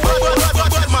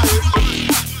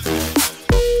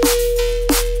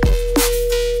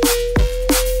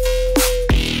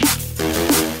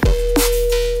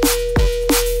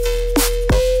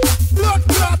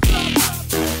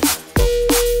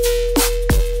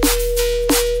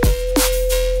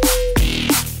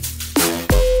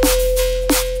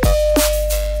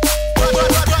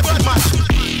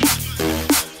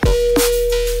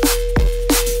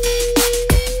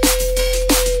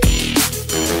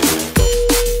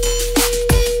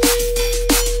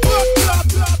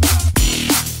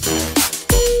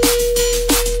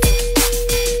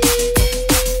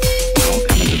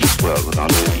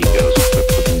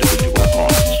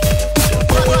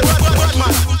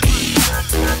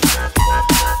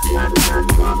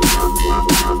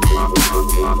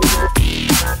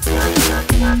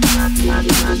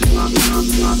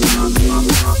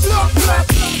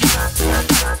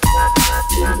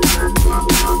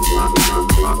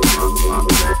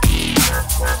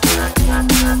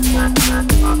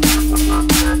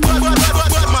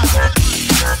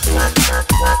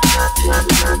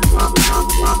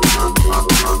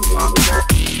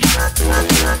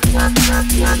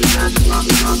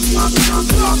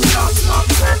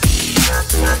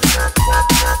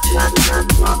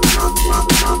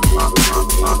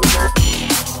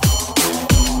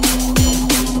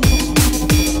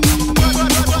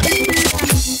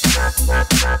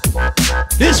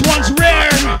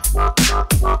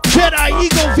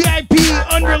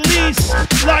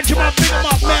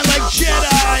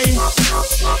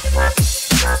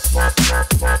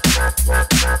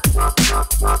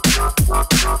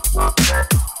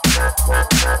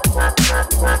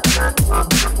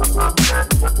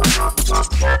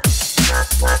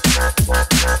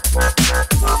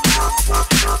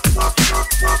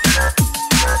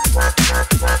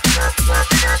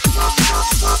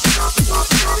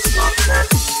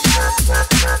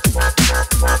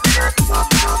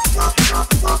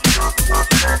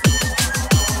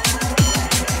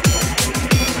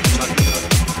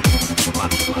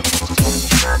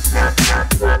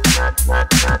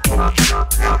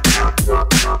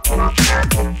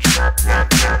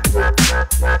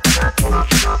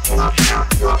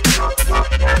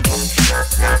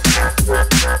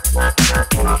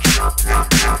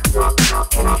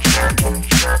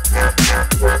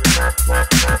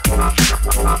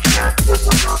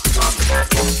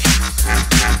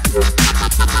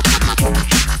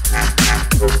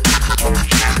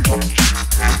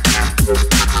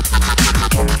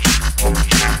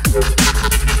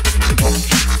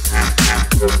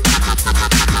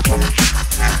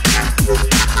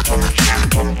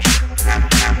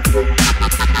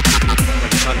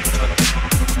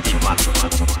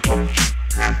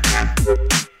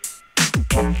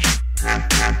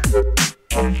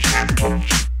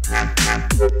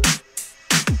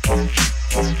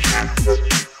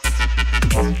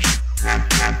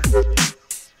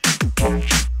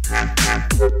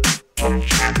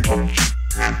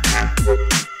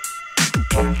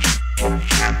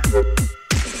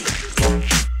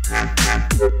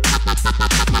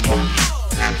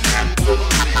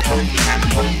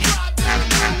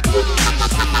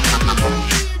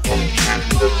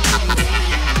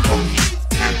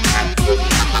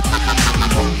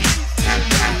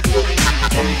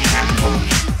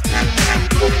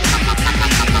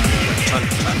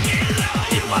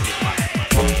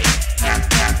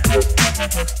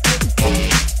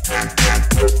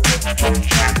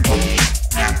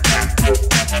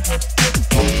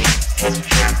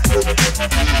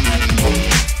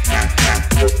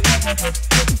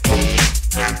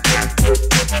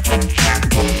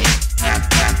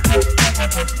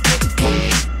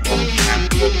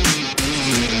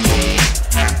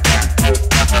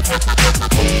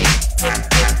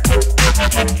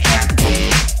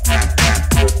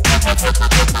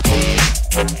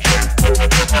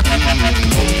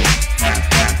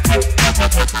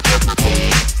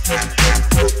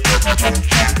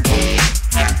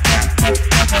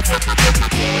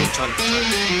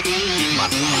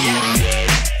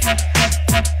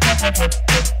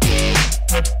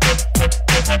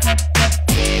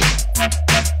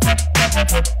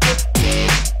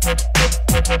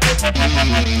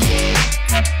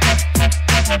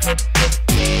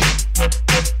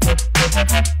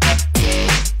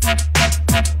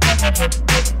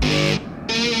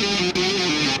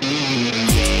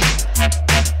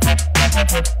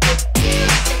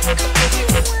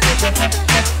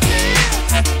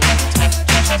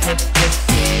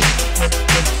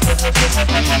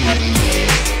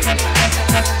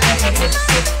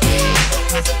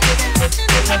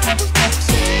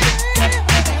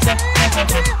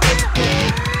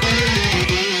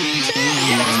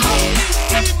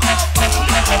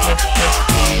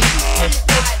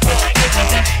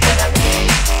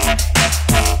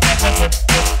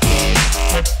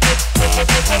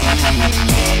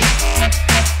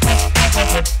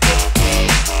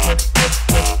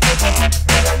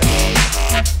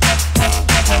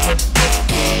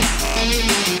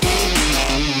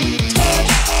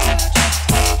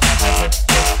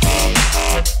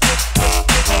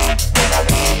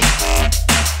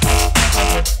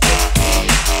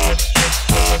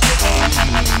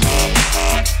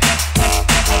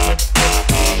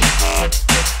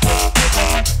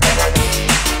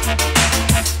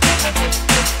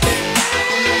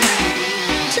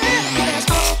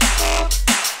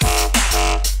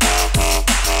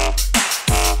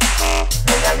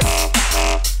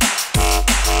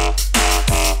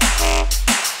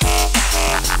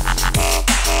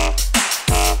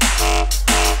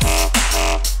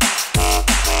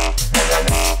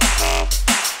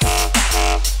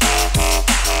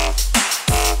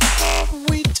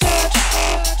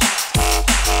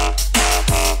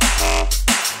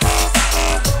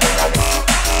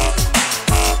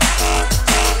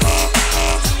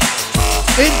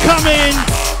 Incoming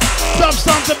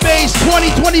Dubstomp the Bass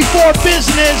 2024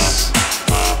 business.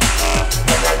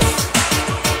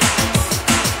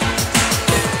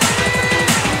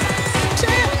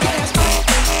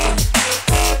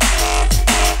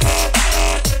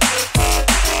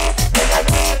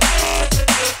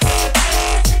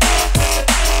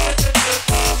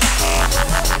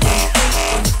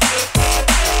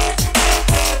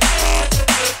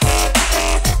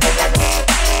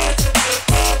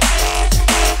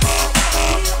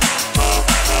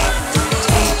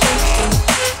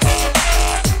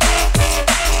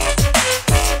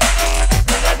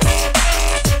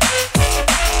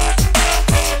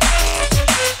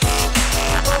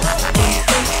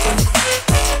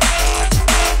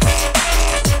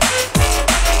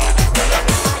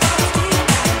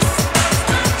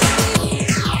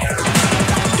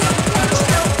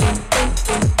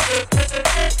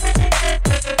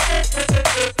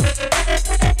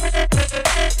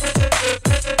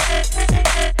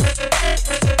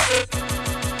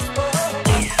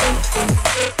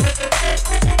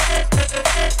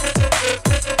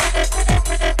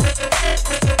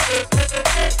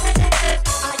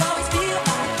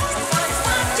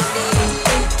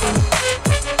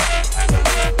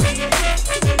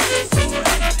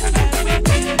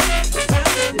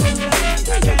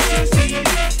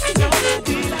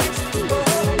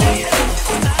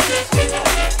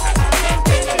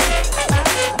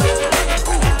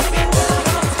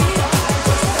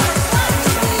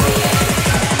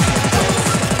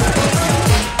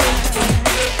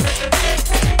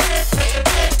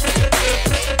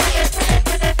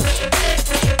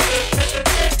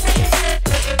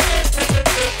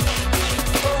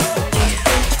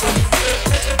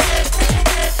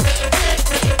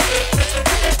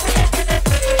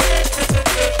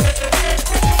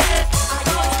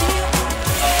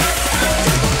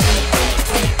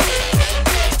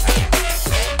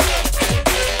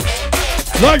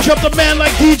 Launch up the man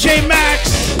like DJ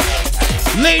Max,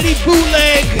 Lady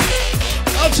Bootleg,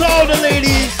 out to all the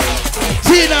ladies,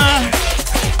 Tina,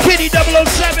 Kitty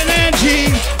 007,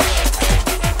 Angie.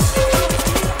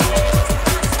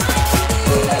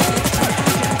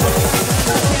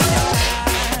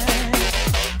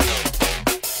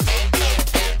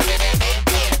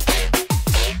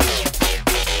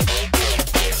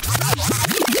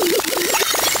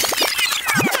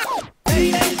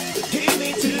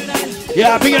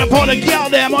 Yeah, picking up all the gal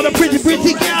them, all the pretty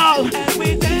gal.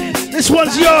 This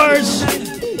one's yours.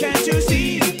 Can't you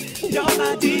see? You're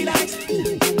my delight.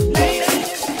 Lady,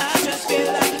 I just feel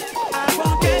like I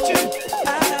won't get you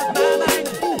out of my mind.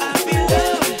 I feel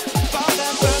love for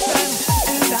that person,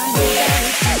 and I know that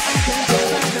I can tell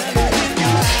by the look in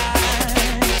your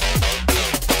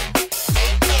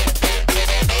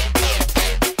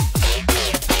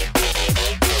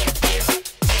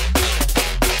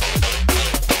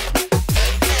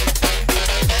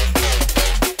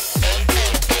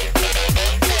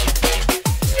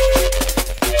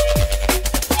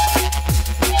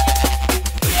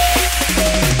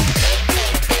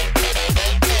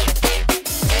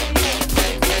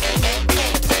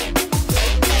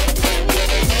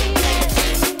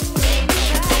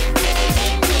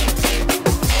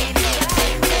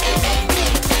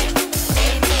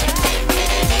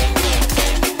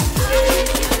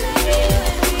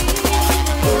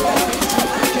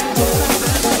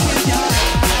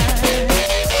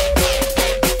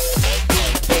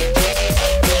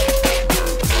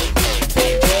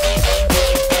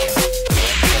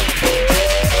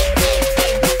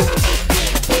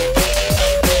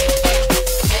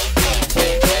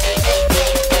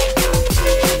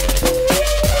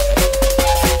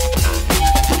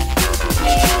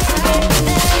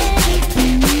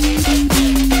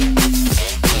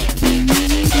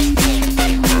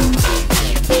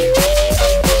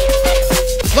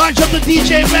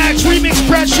DJ Max, remix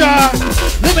pressure,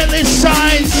 limitless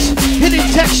signs, hidden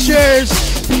textures,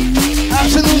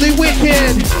 absolutely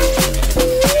wicked.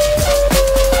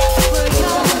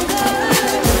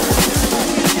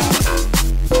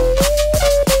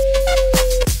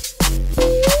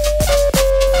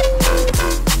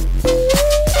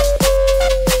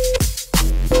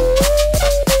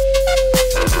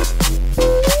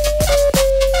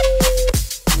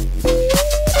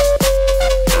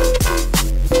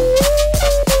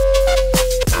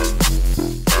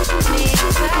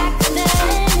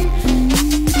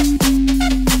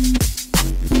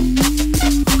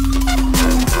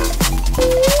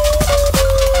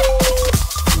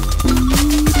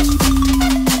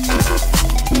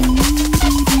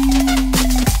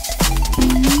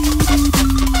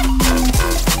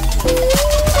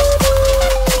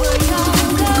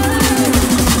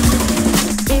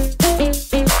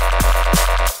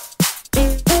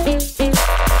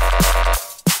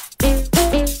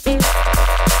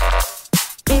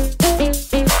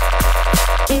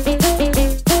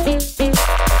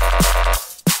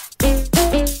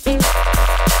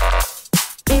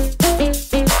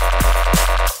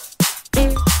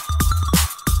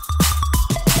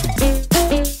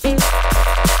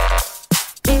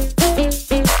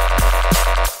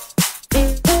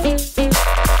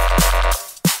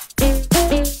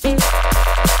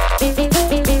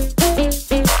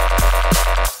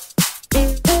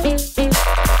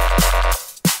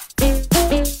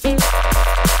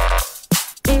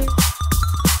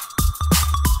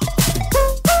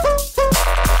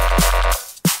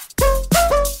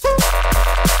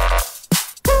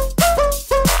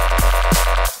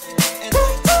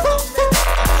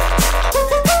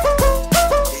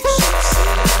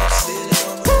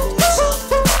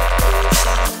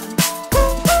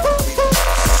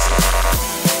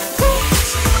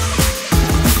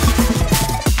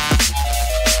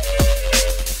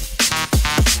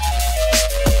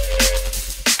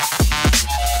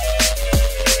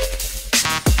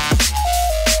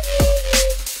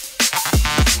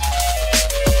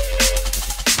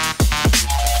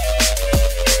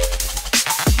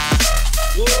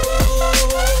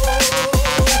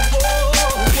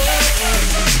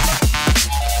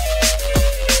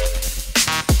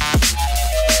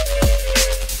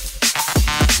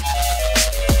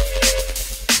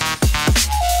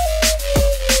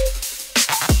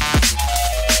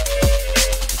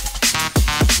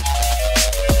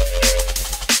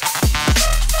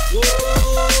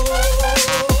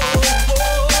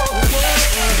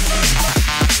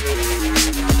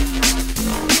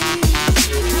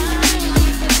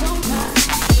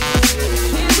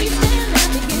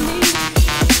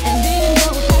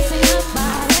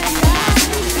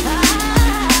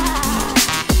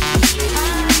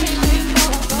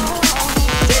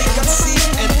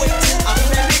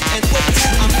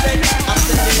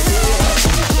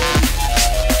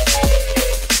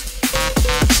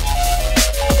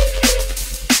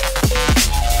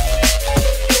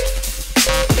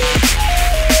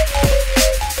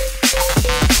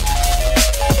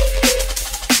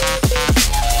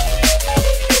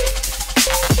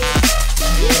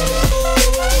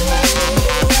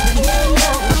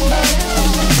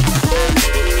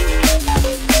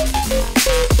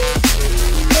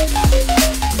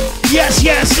 Yes,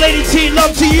 yes, Lady T,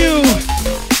 love to you.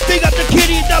 Big up the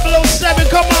Kitty 007,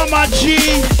 come on, my G.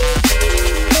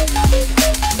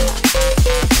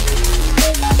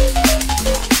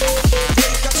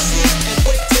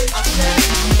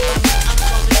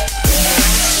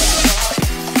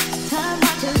 Time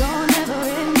marches on, never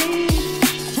ending.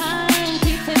 Time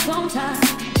keeps its own time.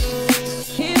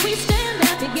 Here we stand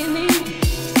at beginning,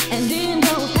 and then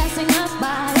go passing us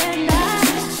by. And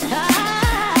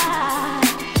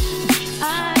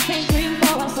I can't dream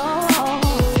for us all.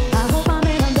 I hope I'm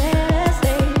in a better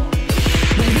state.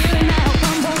 When here and now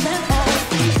crumbles and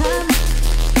falls. Time.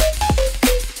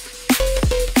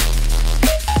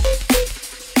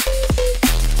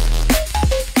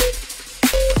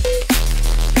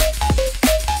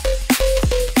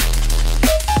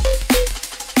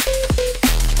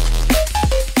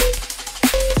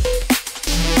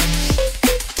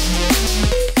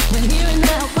 When here and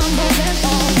now crumbles and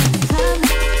falls. Time.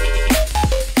 When here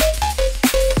and now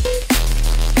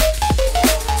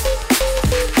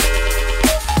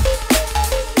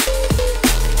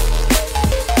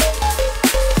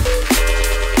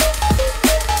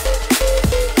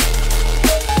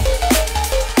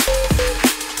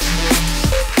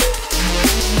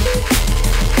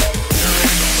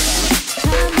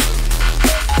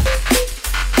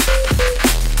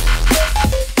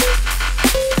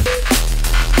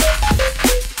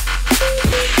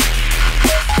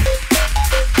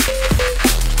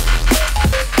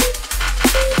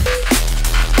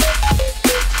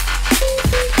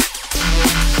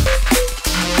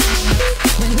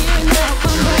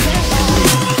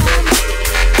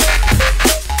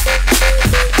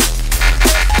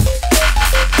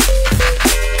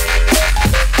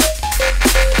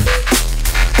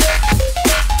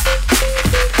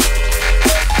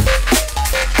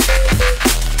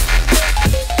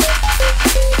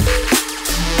falls.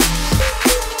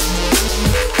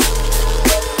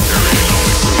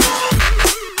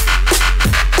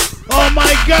 Oh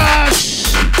my gosh!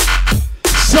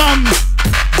 Some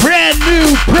brand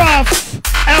new Prof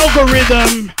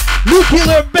algorithm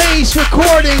nuclear bass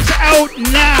recordings out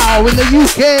now in the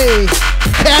UK,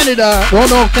 Canada. Well,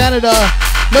 no, Canada.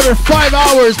 Another 5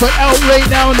 hours, but out right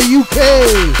now in the UK.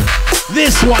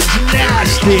 This one's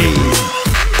nasty.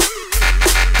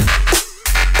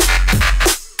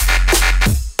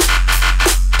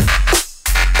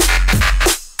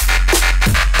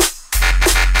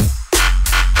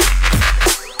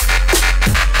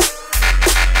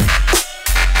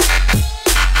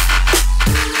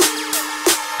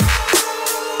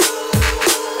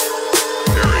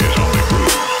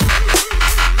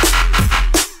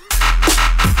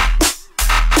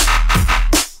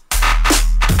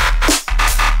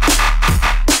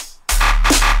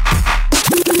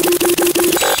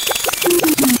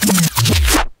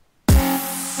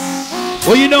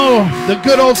 Well, you know, the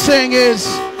good old saying is,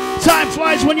 time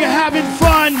flies when you're having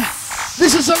fun.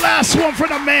 This is the last one for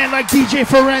the man like DJ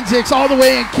Forensics all the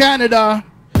way in Canada.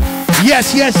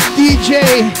 Yes, yes,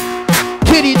 DJ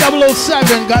Kitty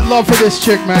 007 got love for this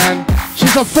chick, man.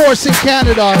 She's a force in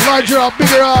Canada. Larger up,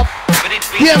 bigger up.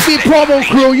 DMV promo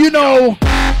crew, you know.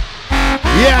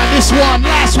 Yeah, this one,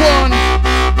 last one.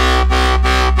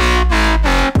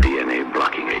 DNA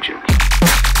blocking agent.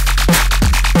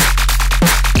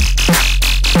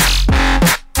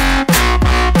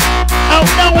 Out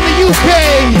now in the UK.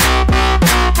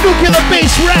 Nuclear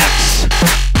Bass Rex.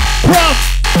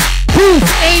 Proof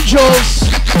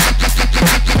Angels.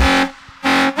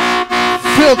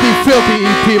 Filthy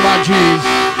EP, my G's.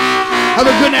 Have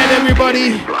a good night,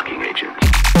 everybody. Blocking agent.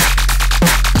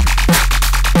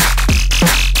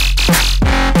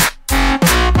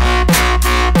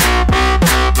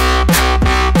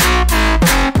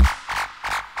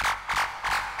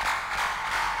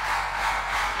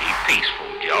 Be peaceful,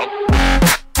 Joe.